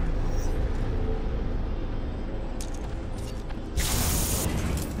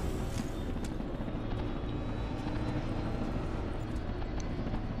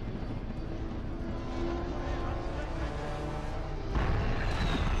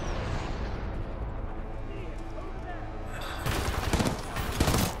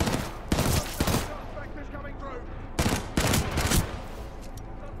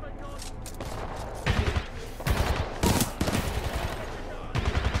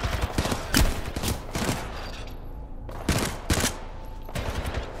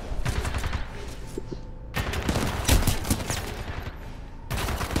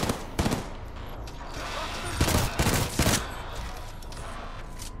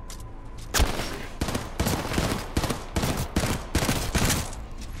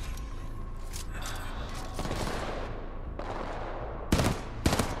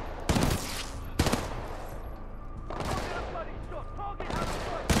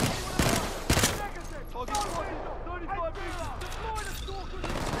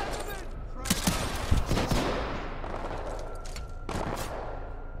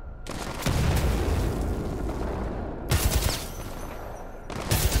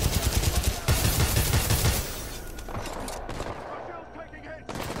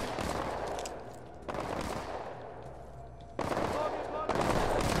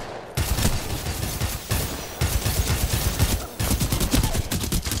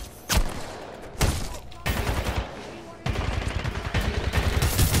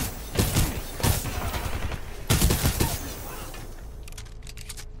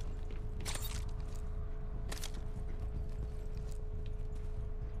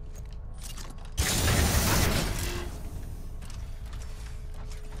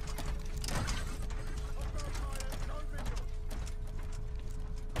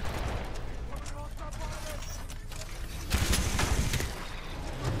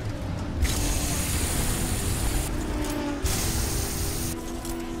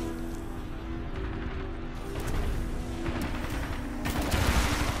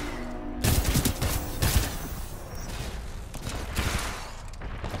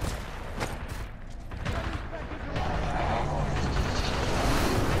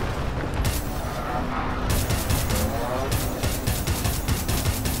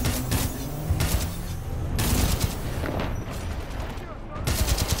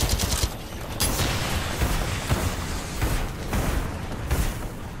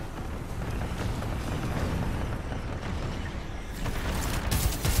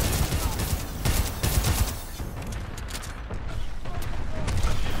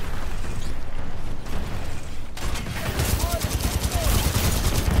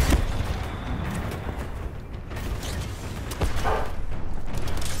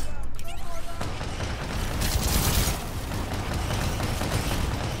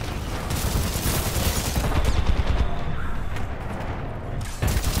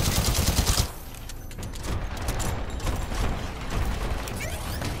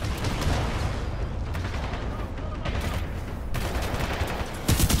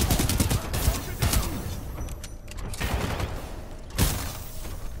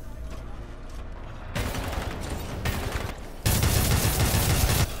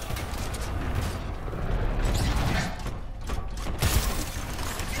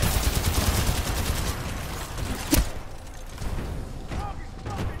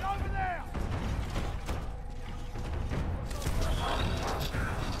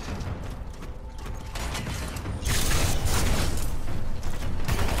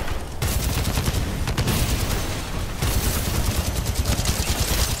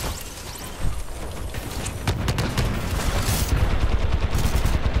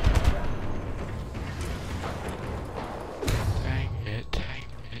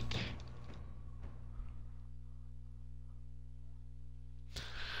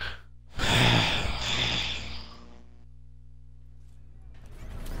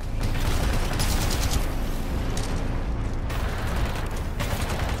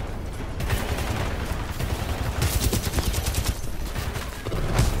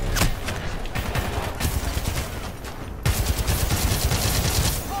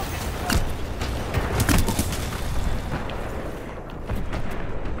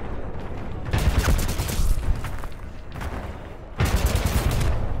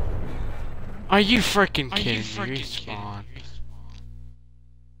 Are you freaking kidding me? Respawn.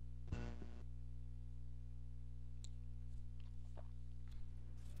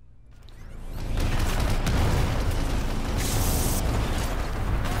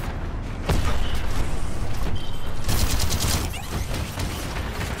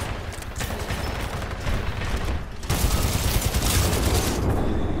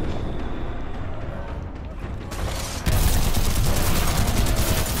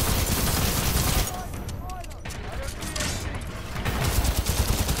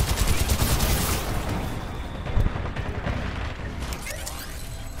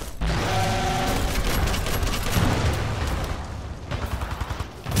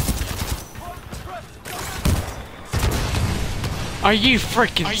 Are you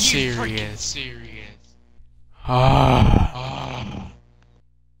freaking serious? Ah.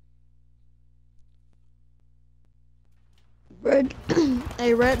 Red,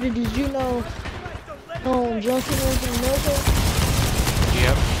 hey Red, did you know Johnson was in the military?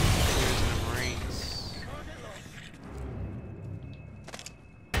 Yep. He was in the Marines.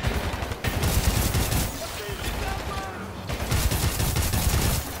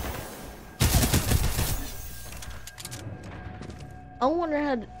 I wonder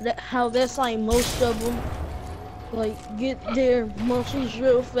how that's like most of them like get their muscles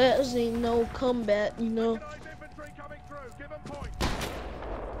real fast and no combat, you know.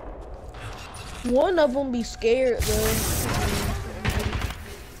 One of them be scared though.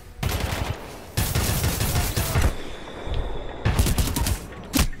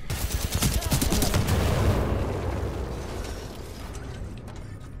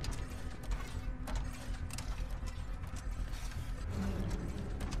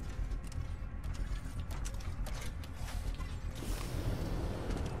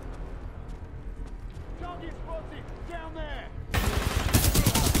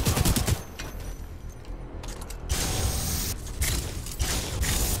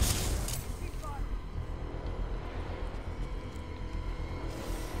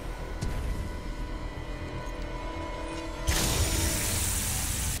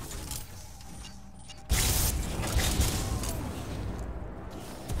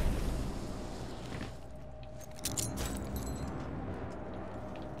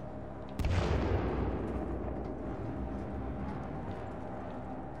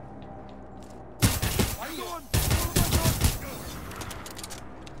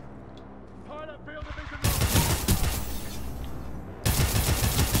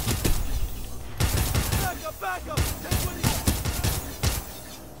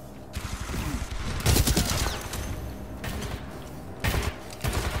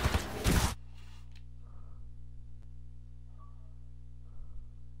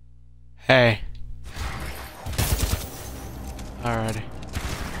 Hey. Alrighty.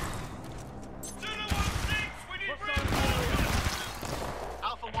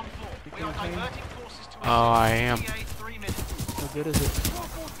 Oh, I am. How good is it?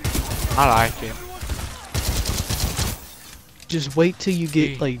 I like it. Just wait till you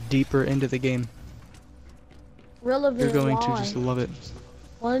get like deeper into the game. Relevant. You're going why? to just love it.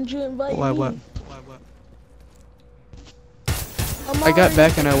 Why didn't you invite Why me? what? I got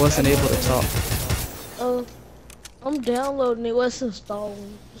back and I wasn't able to talk. I'm downloading it. What's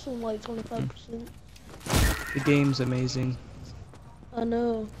installing? It's on like 25%. The game's amazing. I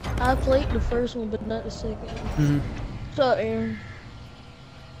know. I played the first one, but not the second one. What's up, Aaron?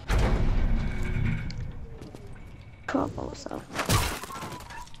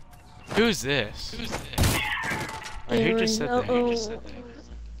 Who's this? Wait, who just said that?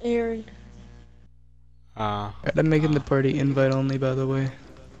 Aaron. I'm making the party invite only, by the way.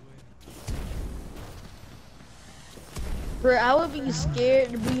 Bro, I would be scared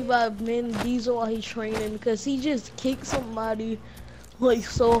to be by Vin Diesel while he's training because he just kicked somebody like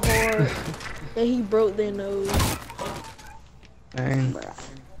so hard that he broke their nose. Dang.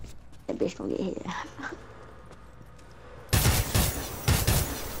 That bitch gonna get hit.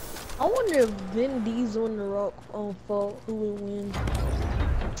 I wonder if Vin Diesel and The Rock fought, who would win.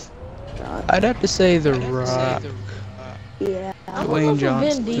 I'd have to say The Rock. Yeah. I'm Dwayne going for Vin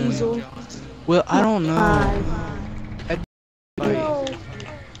Johnson. Diesel. Well, I don't know.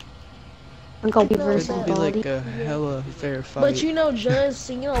 I'm gonna be It'd versus be like a hella fair fight. But you know, John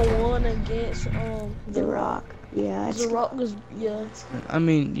Cena won against The Rock. Yeah. The Rock was I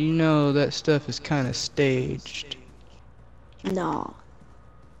mean, you know that stuff is kind of staged. No.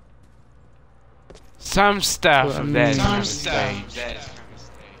 Some stuff Well, I of mean, that.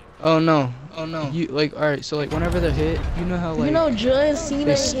 Oh no. Oh no. You like alright, so like whenever they're hit, you know how like you know John Cena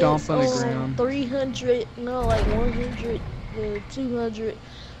they stomp hits, on the ground. 300, no, like 100, 200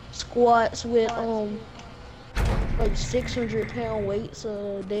 squats with like 600-pound weights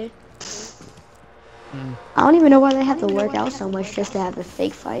a day. I don't even know why they have to work out so much just to have a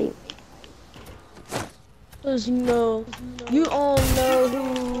fake fight. Cause you all know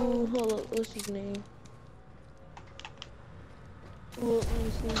who. Hold up, what's his name? Let me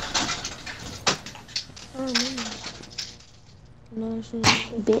see. I remember. No, it's not.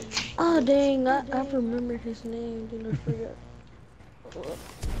 Bitch. Oh dang! I remember his name. Then I forgot.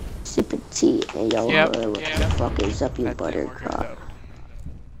 Sipping tea in your Yep. hood. What the fuck is up, you buttercup?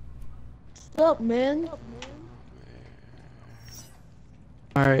 What's up, man?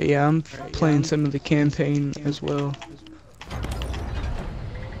 Alright, yeah, I'm playing some of the campaign as well.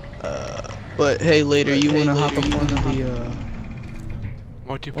 But hey, later, you wanna hop up on the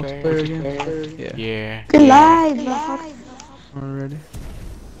multiplayer again? Yeah. Yeah. Good live, motherfucker. Already.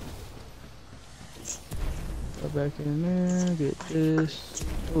 Go back in there, get this.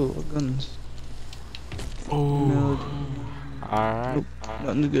 Oh, guns. Oh. No. Alright. Nope,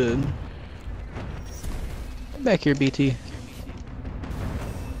 nothing's good. Come back here, BT.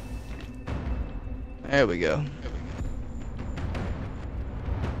 There we go.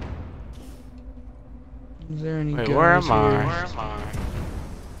 Is there any Wait, guns where am here? I?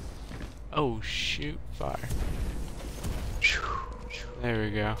 Oh shoot, fire. There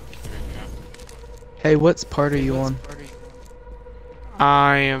we go. Hey, what part are you on?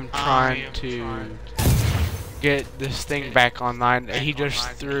 I am trying to get this thing back online. He just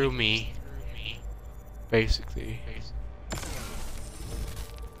threw me. Basically.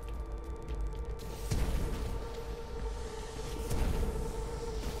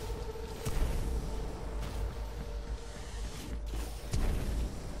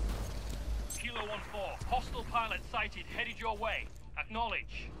 Kilo 1-4, hostile pilot sighted, headed your way.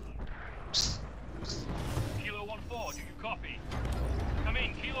 Acknowledge. Kilo 1-4, do you copy? Come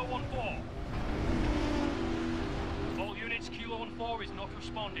in, Kilo 1-4. All units, Kilo 1-4 is not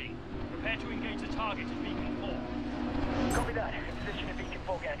responding. Prepare to engage the target at Beacon 4. Copy that. In position at Beacon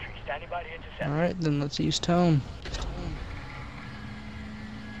 4 gantry. Standing by to intercept. Alright, then let's use tone.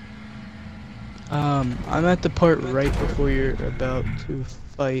 I'm at the part right before you're about to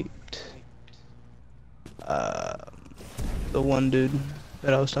fight the one dude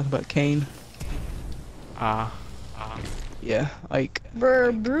that I was talking about, Kane. Yeah, like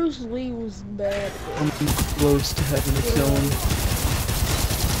Bruh, Bruce Lee was bad. I'm close to having to kill him.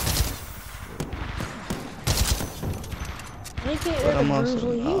 I can't But I'm Bruce also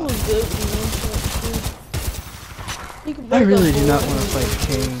Lee. He not. was good in one shot. He could I break really a do not bullet. want to fight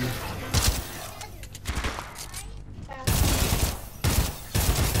Kane.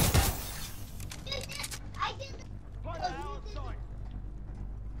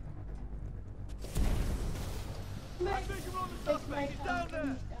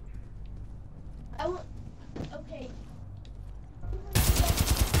 Okay.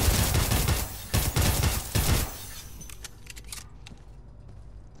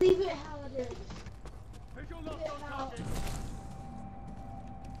 Leave it how it is.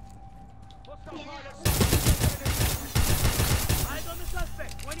 Eyes on the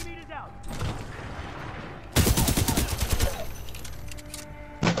suspect, 20 meters out.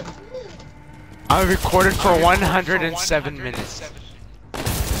 I recorded for 107 minutes.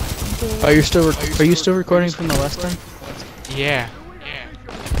 Oh, are you still recording from the last time? Yeah.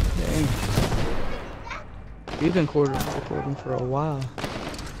 Dang. You've been recording for a while.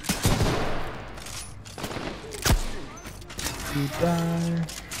 You die.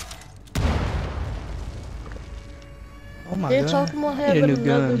 Oh my They're god. talking about I need a having new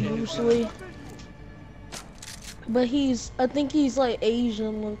another gun. Bruce Lee. But I think he's like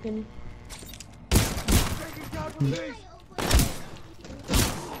Asian looking.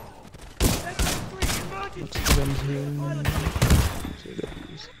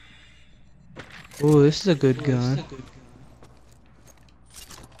 Oh, this is a good gun.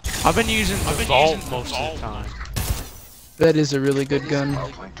 I've been using the Vault most of the time. That is a really good gun.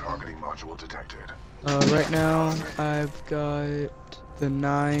 Uplink targeting module detected. Right now, I've got the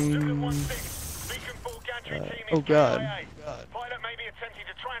 9. Oh god. Hold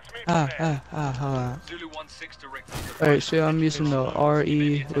on. Alright, so I'm using the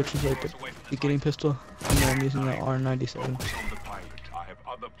RE, which is like the beginning pistol, and then I'm using the R97. On the pilot. I have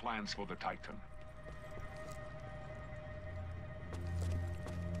other plans for the Titan.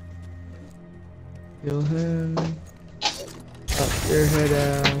 Kill him. Pop your head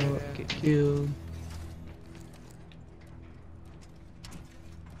out. Get killed.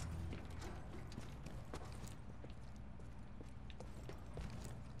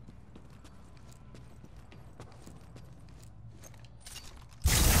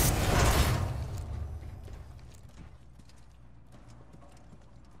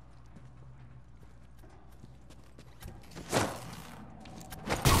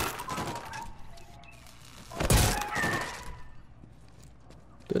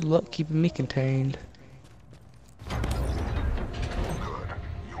 Good luck keeping me contained. Good.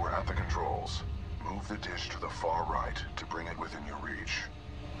 You were at the controls. Move the dish to the far right to bring it within your reach.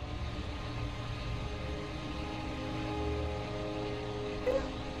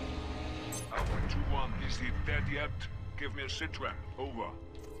 Alpha 2-1, is he dead yet? Give me a sit-rep. Over.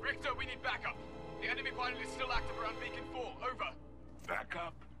 Richter, we need backup. The enemy pilot is still active around Beacon 4. Over.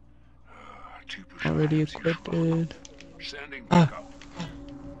 Backup? Already equipped. Sending backup.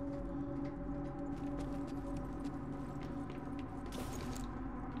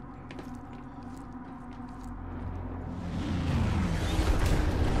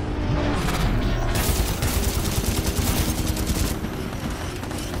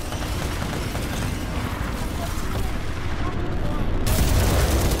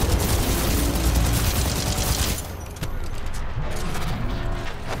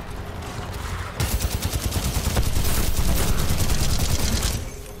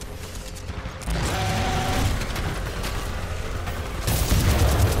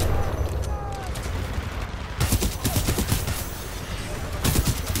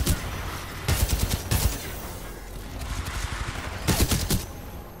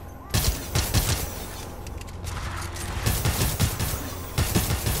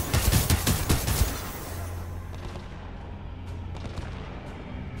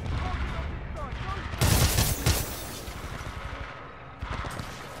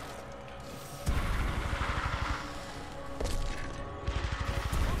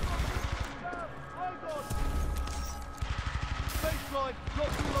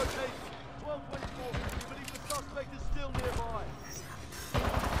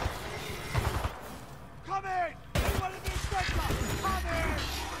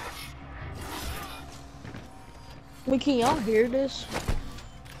 Wait, can y'all hear this?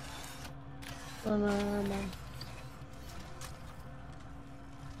 Oh no, never mind.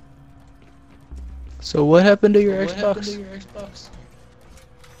 So what happened to your Xbox?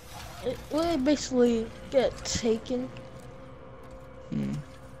 It basically got taken.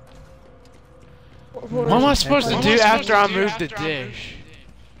 What am I supposed to do after I move the dish?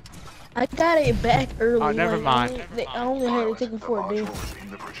 I got it back early. Oh, never mind. I only had it taken for a day.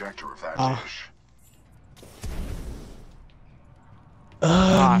 The projector of that dish.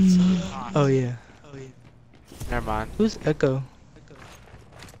 Oh yeah. Never mind. Who's Echo?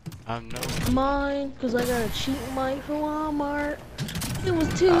 No. Mine, cause I got a cheap mic from Walmart. It was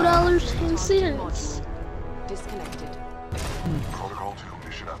 $2.10. Disconnected. Protocol 2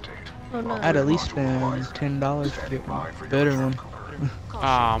 mission update. Oh, no. I'd at least spend $10 to get a better one.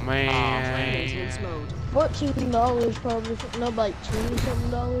 Oh man. $14 probably. No, like $20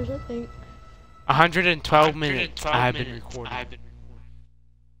 something, I think. 112 minutes I've been recording.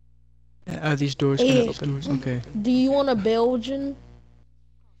 Are these doors gonna open? Okay. Do you want a Belgian?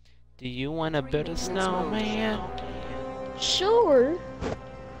 Do you want to build a snowman? Sure.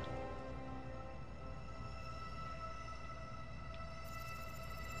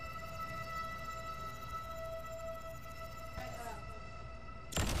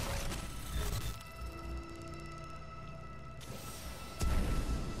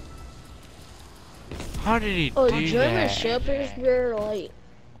 How did he Oh, do German that? Shepherds, they're like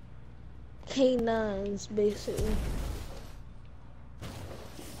canines, basically.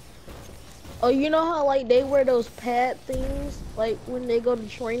 Oh, you know how like they wear those pad things, like when they go to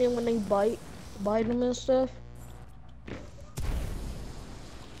training, when they bite them and stuff.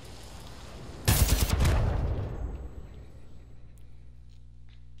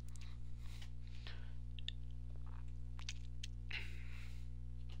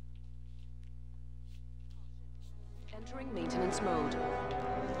 Entering maintenance mode.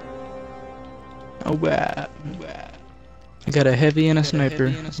 Oh wow. I got a heavy and a sniper.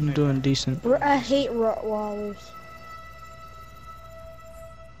 I'm doing decent. I hate Rottweilers.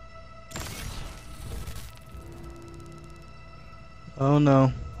 Oh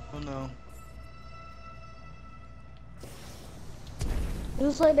no. It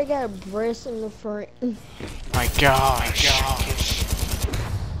looks like they got breasts in the front. My gosh.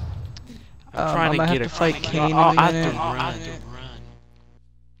 I'm trying to get a fight Kane in I a have to minute. run.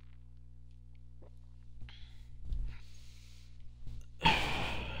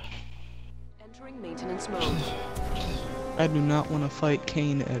 Entering maintenance mode. I do not want to fight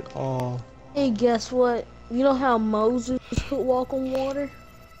Kane at all. Hey, guess what? You know how Moses could walk on water?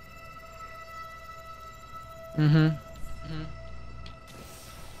 Oh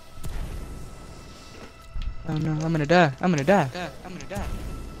no, I'm gonna die.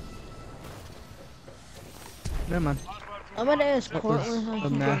 Never mind. I'm gonna ask That was Portland how a he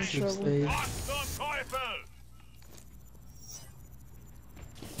got in massive trouble. save.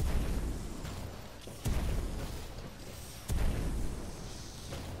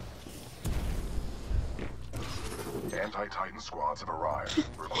 squads have arrived.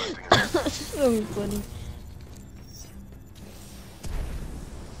 Requesting That's gonna be funny.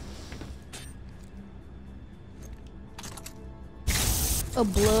 A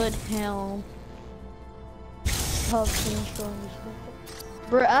bloodhound. Top 10 strongest.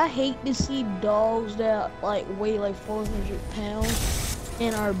 Bro, I hate to see dogs that like weigh like 400 pounds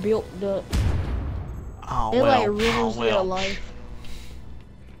and are built up. Oh, It like well. ruins Oh, their well. life.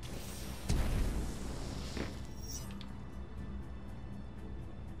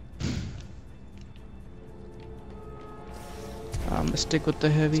 I'm gonna stick with the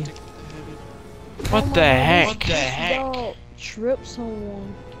heavy. What Oh my the God, heck? this What the heck? dog tripped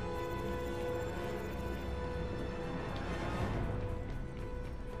someone.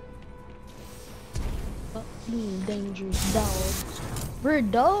 Fucking dangerous dogs. Bro,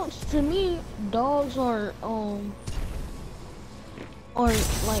 dogs to me, dogs aren't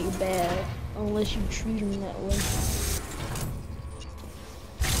like bad unless you treat them that way.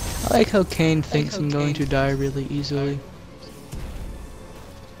 I like how Kane thinks I'm going to die really easily.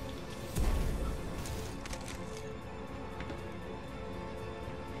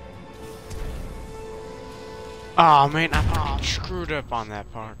 Oh man, I fucking screwed up on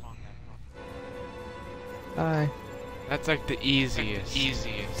that part. Hi. That's like the easiest.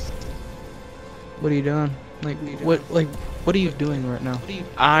 What are you doing? Like what are you doing right now?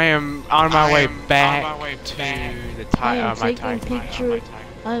 I am on my way back to the I am my taking time. pictures.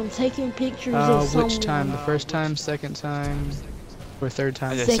 I am taking pictures of someone. Which time? The first time, second time, or third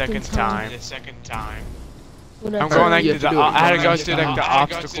time? The second time. Whatever. I'm going like You to have to the. do it I had to one go at a through like time. the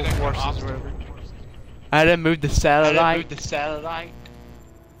obstacle courses or whatever. I had to move the satellite.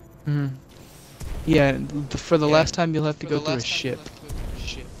 Hmm. Yeah, for the last time you'll have to go through a ship.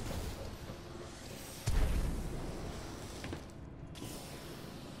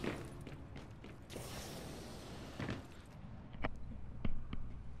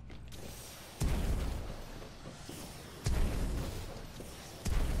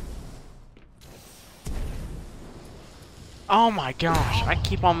 Oh my gosh! I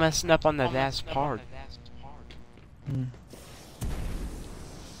keep on messing up on the last part. Hmm.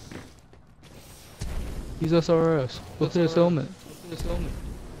 Use SRS. What's his helmet?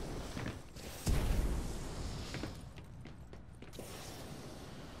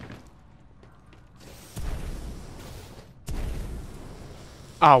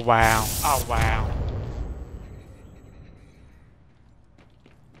 Oh wow! Oh wow!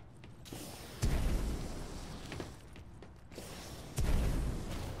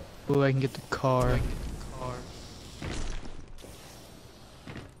 Oh, I can get the car.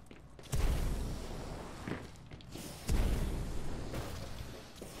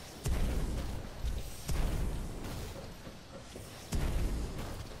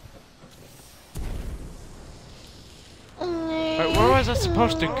 Wait, where was I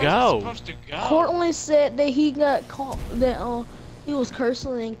supposed to go? Cortland said that he got caught. That he was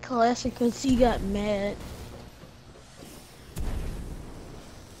cursing in class because he got mad.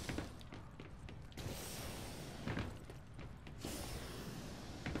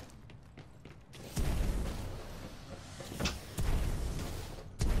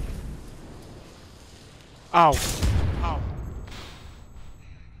 Oh. Oh.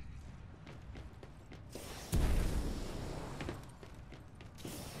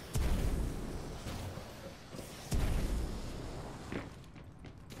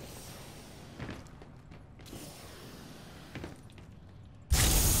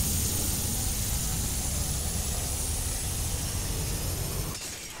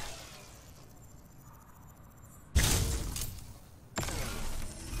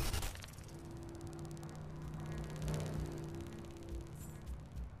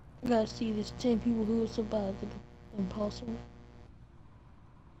 You gotta see this 10 people who survived the impossible.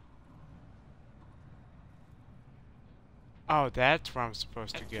 Oh, that's where I'm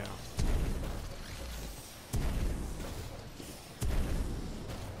supposed to go.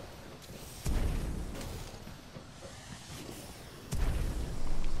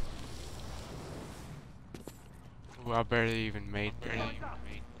 Ooh, I barely even made that.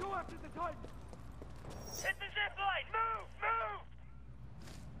 Go after the Titan! Hit the zip line! Move! Move!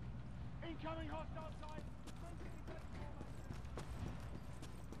 Incoming hostile Titan!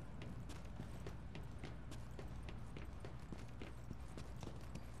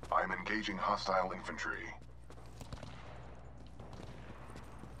 I'm engaging hostile infantry.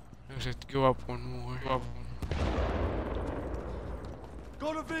 I just have to go up one more.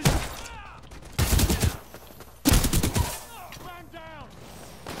 Go to vision! Man down!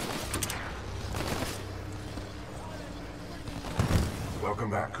 Welcome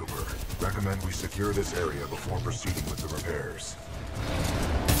back, Cooper. Recommend we secure this area before proceeding with the repairs.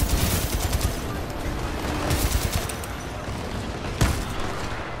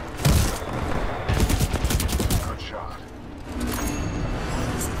 Good shot.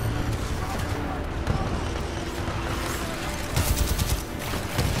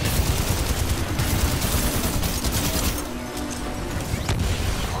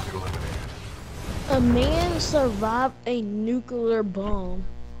 Target eliminated. A man survived a nuclear bomb.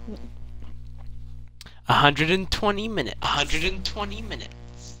 120 minutes. 120 minutes.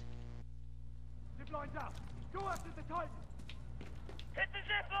 Zip lines out. Go after the Titan. Hit the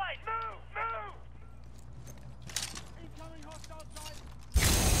zip line! Move! Move! Incoming hostile Titan.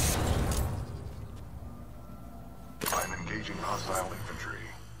 I'm engaging hostile infantry.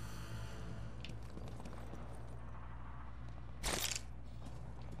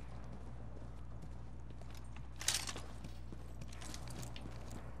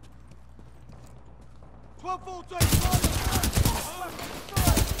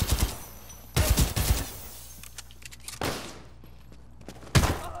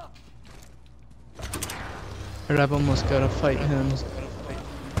 I've almost gotta fight him.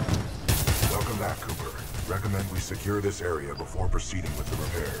 Welcome back, Cooper. Recommend we secure this area before proceeding with the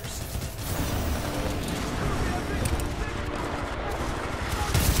repairs.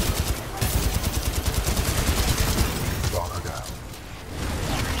 Stalker down.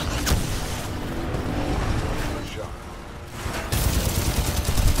 Good shot.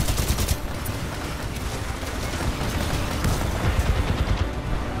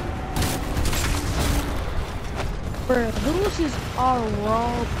 Bruh, who was his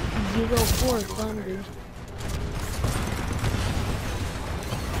raw 04 Thunder?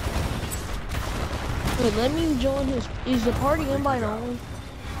 Wait, let me join his. Is the party invite only?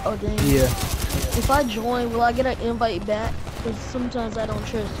 Oh dang. Yeah. If I join, will I get an invite back? Because sometimes I don't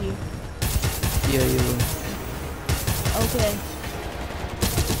trust you. Yeah, you will. Okay.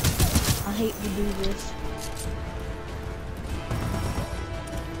 I hate to do this.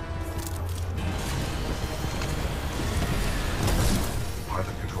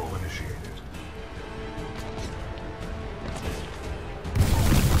 Pilot control initiated.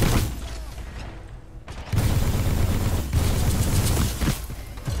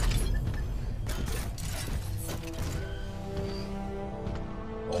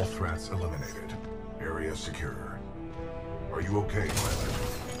 All threats eliminated. Area secure. Are you okay, pilot?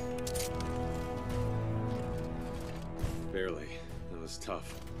 Barely. That was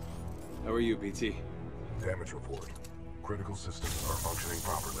tough. How are you, BT? Damage report. Critical systems are functioning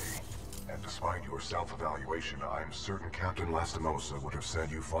properly. And despite your self-evaluation, I'm certain Captain Lastimosa would have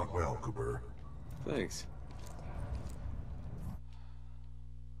said you fought well, Cooper. Thanks.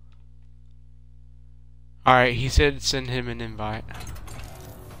 Alright, he said send him an invite.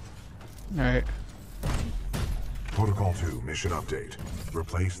 Alright. Protocol 2, mission update.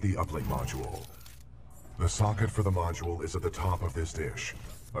 Replace the uplink module. The socket for the module is at the top of this dish.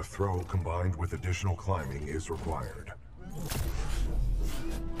 A throw combined with additional climbing is required.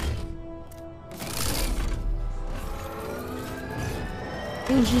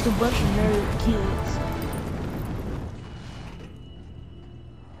 It was just a bunch of nerd kids.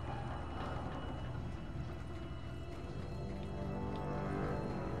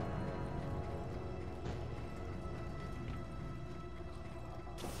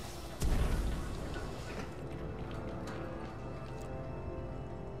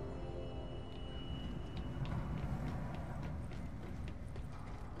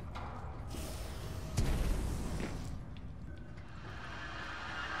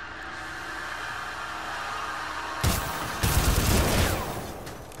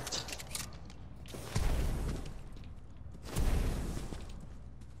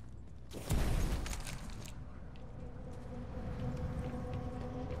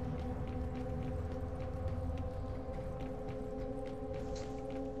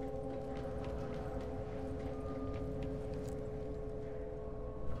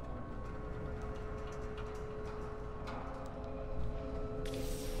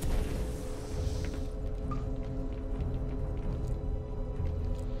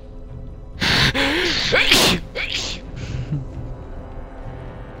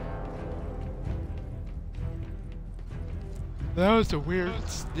 That was the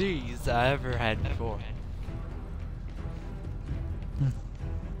weirdest sneeze I ever had before.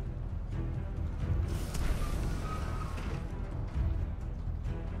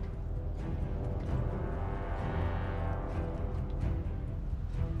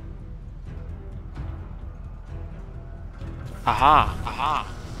 Aha! Aha!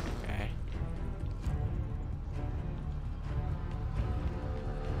 Okay.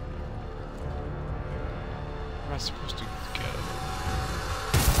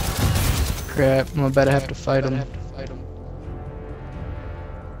 Crap, I'm about to have to fight him.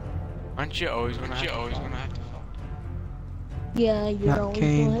 Aren't you always gonna have to fight? Yeah, you're Not always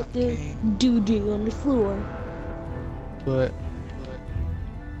Kane. gonna have to do on the floor. But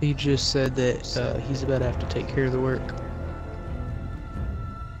he just said that he's about to have to take care of the work.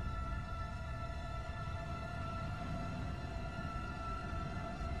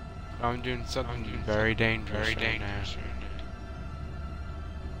 I'm doing something very dangerous right now.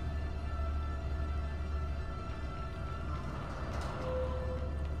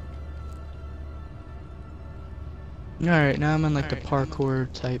 Alright, now I'm in like the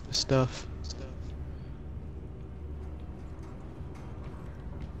parkour type of stuff.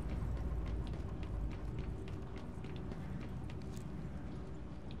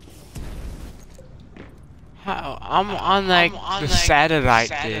 How? I'm on like the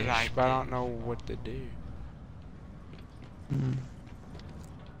satellite dish, but I don't know what to do. Hmm.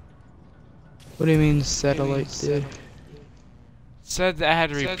 What do you mean satellite dish? Said that I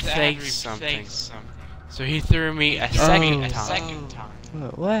had to replace something. So he threw me a second time.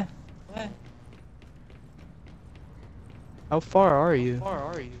 What? How far are you?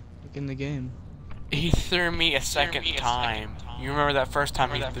 Like in the game? He threw me a second time. You remember that first time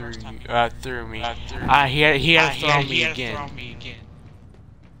he threw me? He had to throw me again.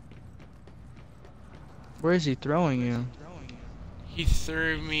 Where is he throwing you? He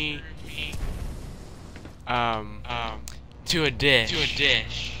threw me to a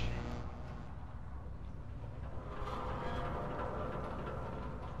dish.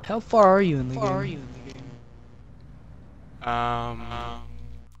 How far are you in the game?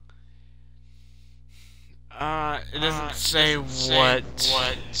 It doesn't say what.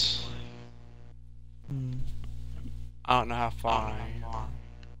 I don't know how far I am.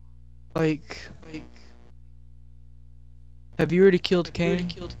 Like, have you already killed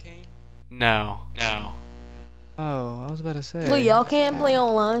Kane? No. Oh, I was about to say. Look, y'all can't play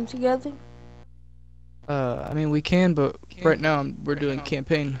online together. I mean we can, but right now we're doing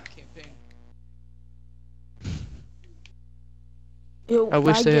campaign. I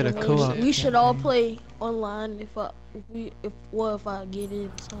wish they had a co-op. We should all play online if I get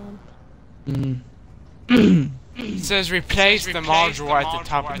in some. It says replace the module at the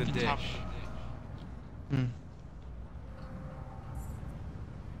top of the dish.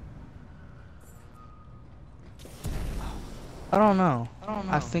 I don't know.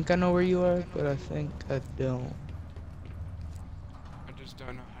 I think I know where you are, but I think I don't. I just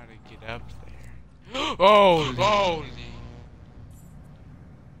don't know how to get up there. Oh!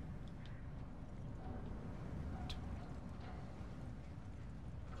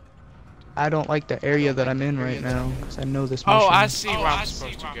 I don't like the area that I'm in right now, because I know this mission. Oh, I see where I'm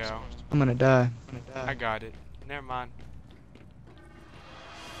supposed to go. I'm gonna die. I got it. Never mind.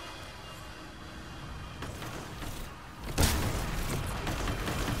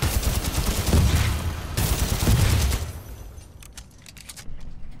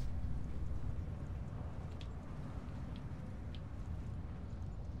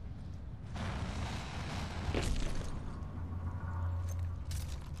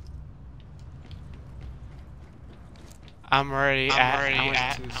 I'm already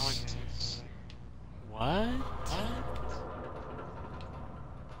at. What?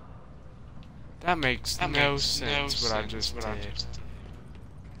 That makes no sense what I just did.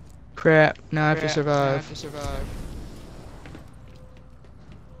 Crap, now I have to survive.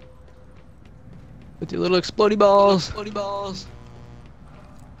 With your little explodey balls.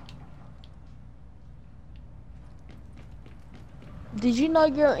 Did you know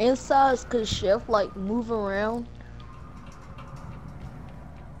your insides could shift, like move around?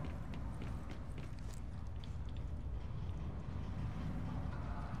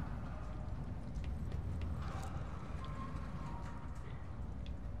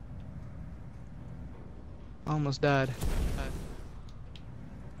 Almost died.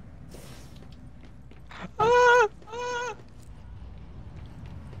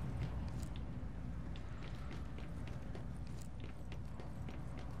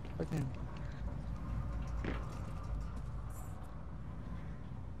 Fucking.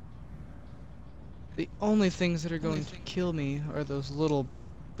 The only things that are going to kill me are those little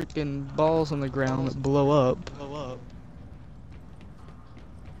freaking balls on the ground that blow up.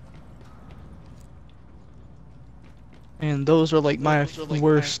 And those are like my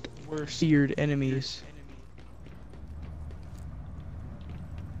worst feared enemies.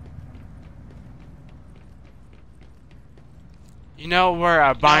 You know where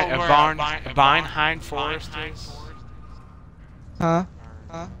a Bernheim Forest is? Huh?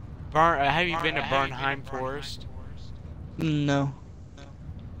 Have you been to Bernheim Forest? No.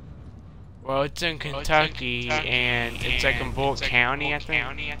 Well, it's in Kentucky, and it's like in Bullock County, I think.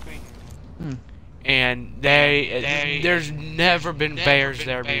 Hmm. And there's never been bears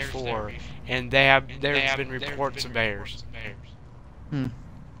there before, and there's been reports of bears. Hmm.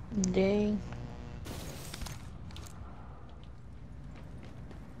 Dang.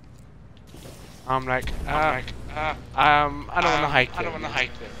 I'm like, I don't want to hike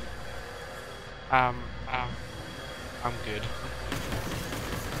there. I'm good.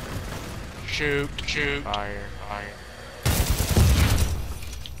 Shoot, fire.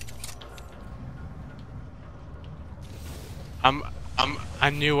 I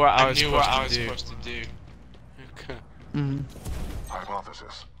knew what I was supposed to do. Okay.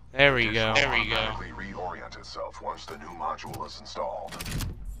 Hypothesis. There we go. Automatically reorient itself once the new module is installed.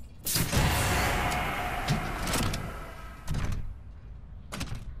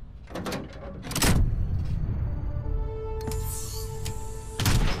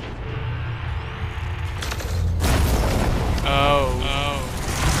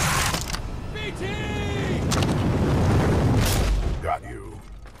 Got you.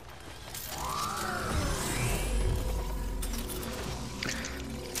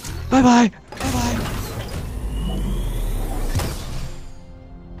 Bye-bye.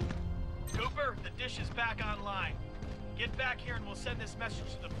 Cooper, the dish is back online. Get back here and we'll send this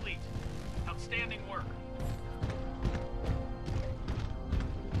message to the fleet. Outstanding work.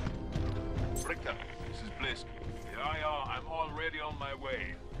 Richter, this is Blisk. Yeah, I'm already on my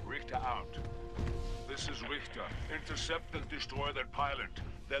way. Richter out. This is Richter. Intercept and destroy that pilot,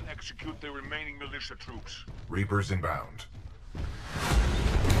 then execute the remaining militia troops. Reapers inbound.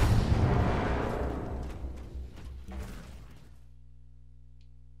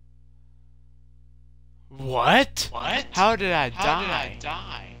 What? How did I die? This is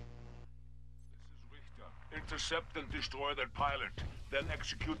Richter. Intercept and destroy that pilot, then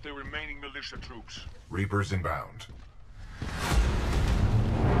execute the remaining militia troops. Reapers inbound.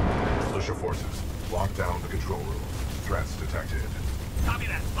 Militia forces, lock down the control room. Threats detected. Copy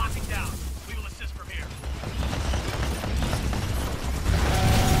that. Locking down. We will assist from here.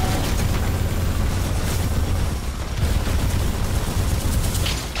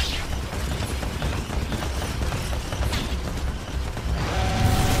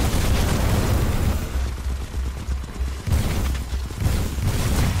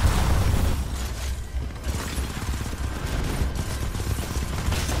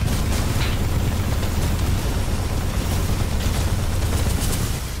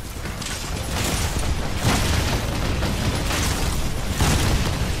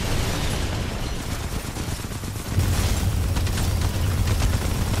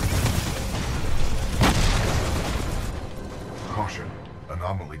 Caution.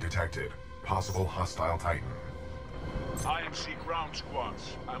 Anomaly detected. Possible hostile Titan. IMC ground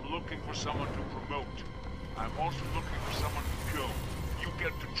squads. I'm looking for someone to promote. I'm also looking for someone to kill. You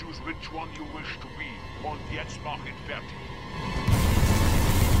get to choose which one you wish to be. Und jetzt mach it fertig.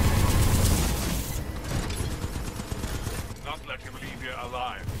 Not let him leave here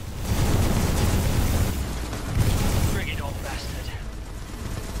alive. Bring it, old bastard.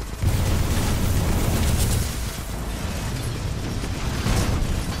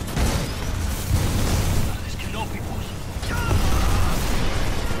 This cannot be possible.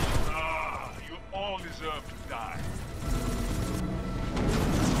 You all deserve to die.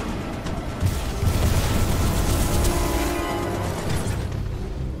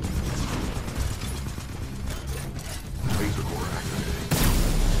 Laser core activated.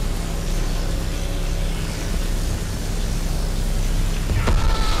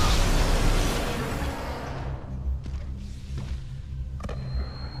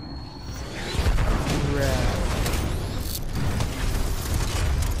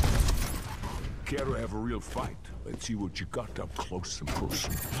 Care to have a real fight? Let's see what you got up close and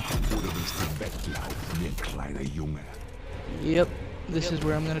personal. Oder willst du weglaufen, ihr kleiner Junge? Yep. This is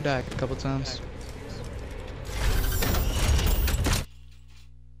where I'm gonna die a couple times.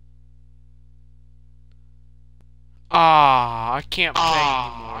 I can't play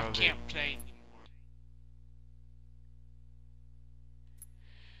anymore of it.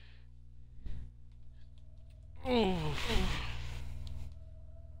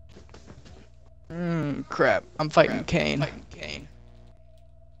 Crap. I'm fighting Kane.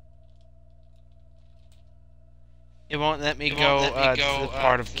 It won't let me go to the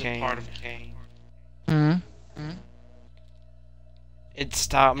part of Kane. It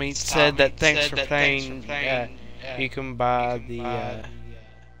stopped me. It said that thanks for playing. You can buy the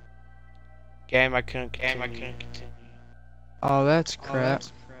game. I couldn't continue. Oh, that's crap.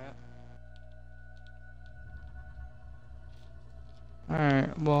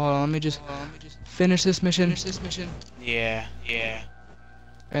 Alright, well, hold on, let me just finish this mission. Yeah, yeah.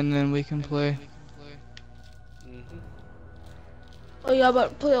 And then we can play. Oh, y'all about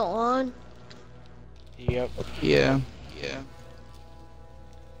to play online? Yep. Yeah.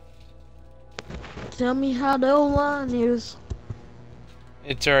 Tell me how the online is.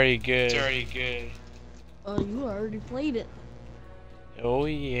 It's already good. Oh, you already played it. Oh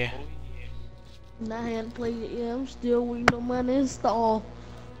yeah. And I hadn't played it yet. I'm still waiting on mine to install.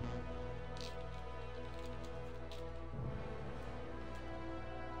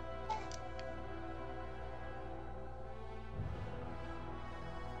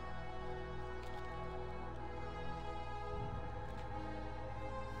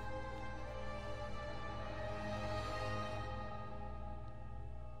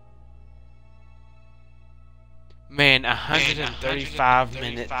 Man, 135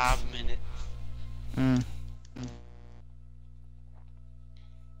 minutes. Mm.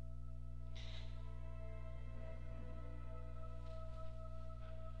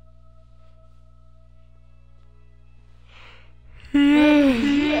 Did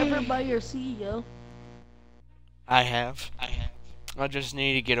you ever buy your CEO? I have. I just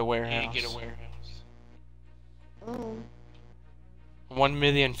need to get a warehouse. Oh.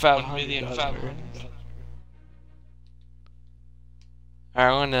 1,500,000.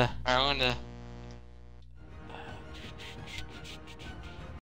 I'm gonna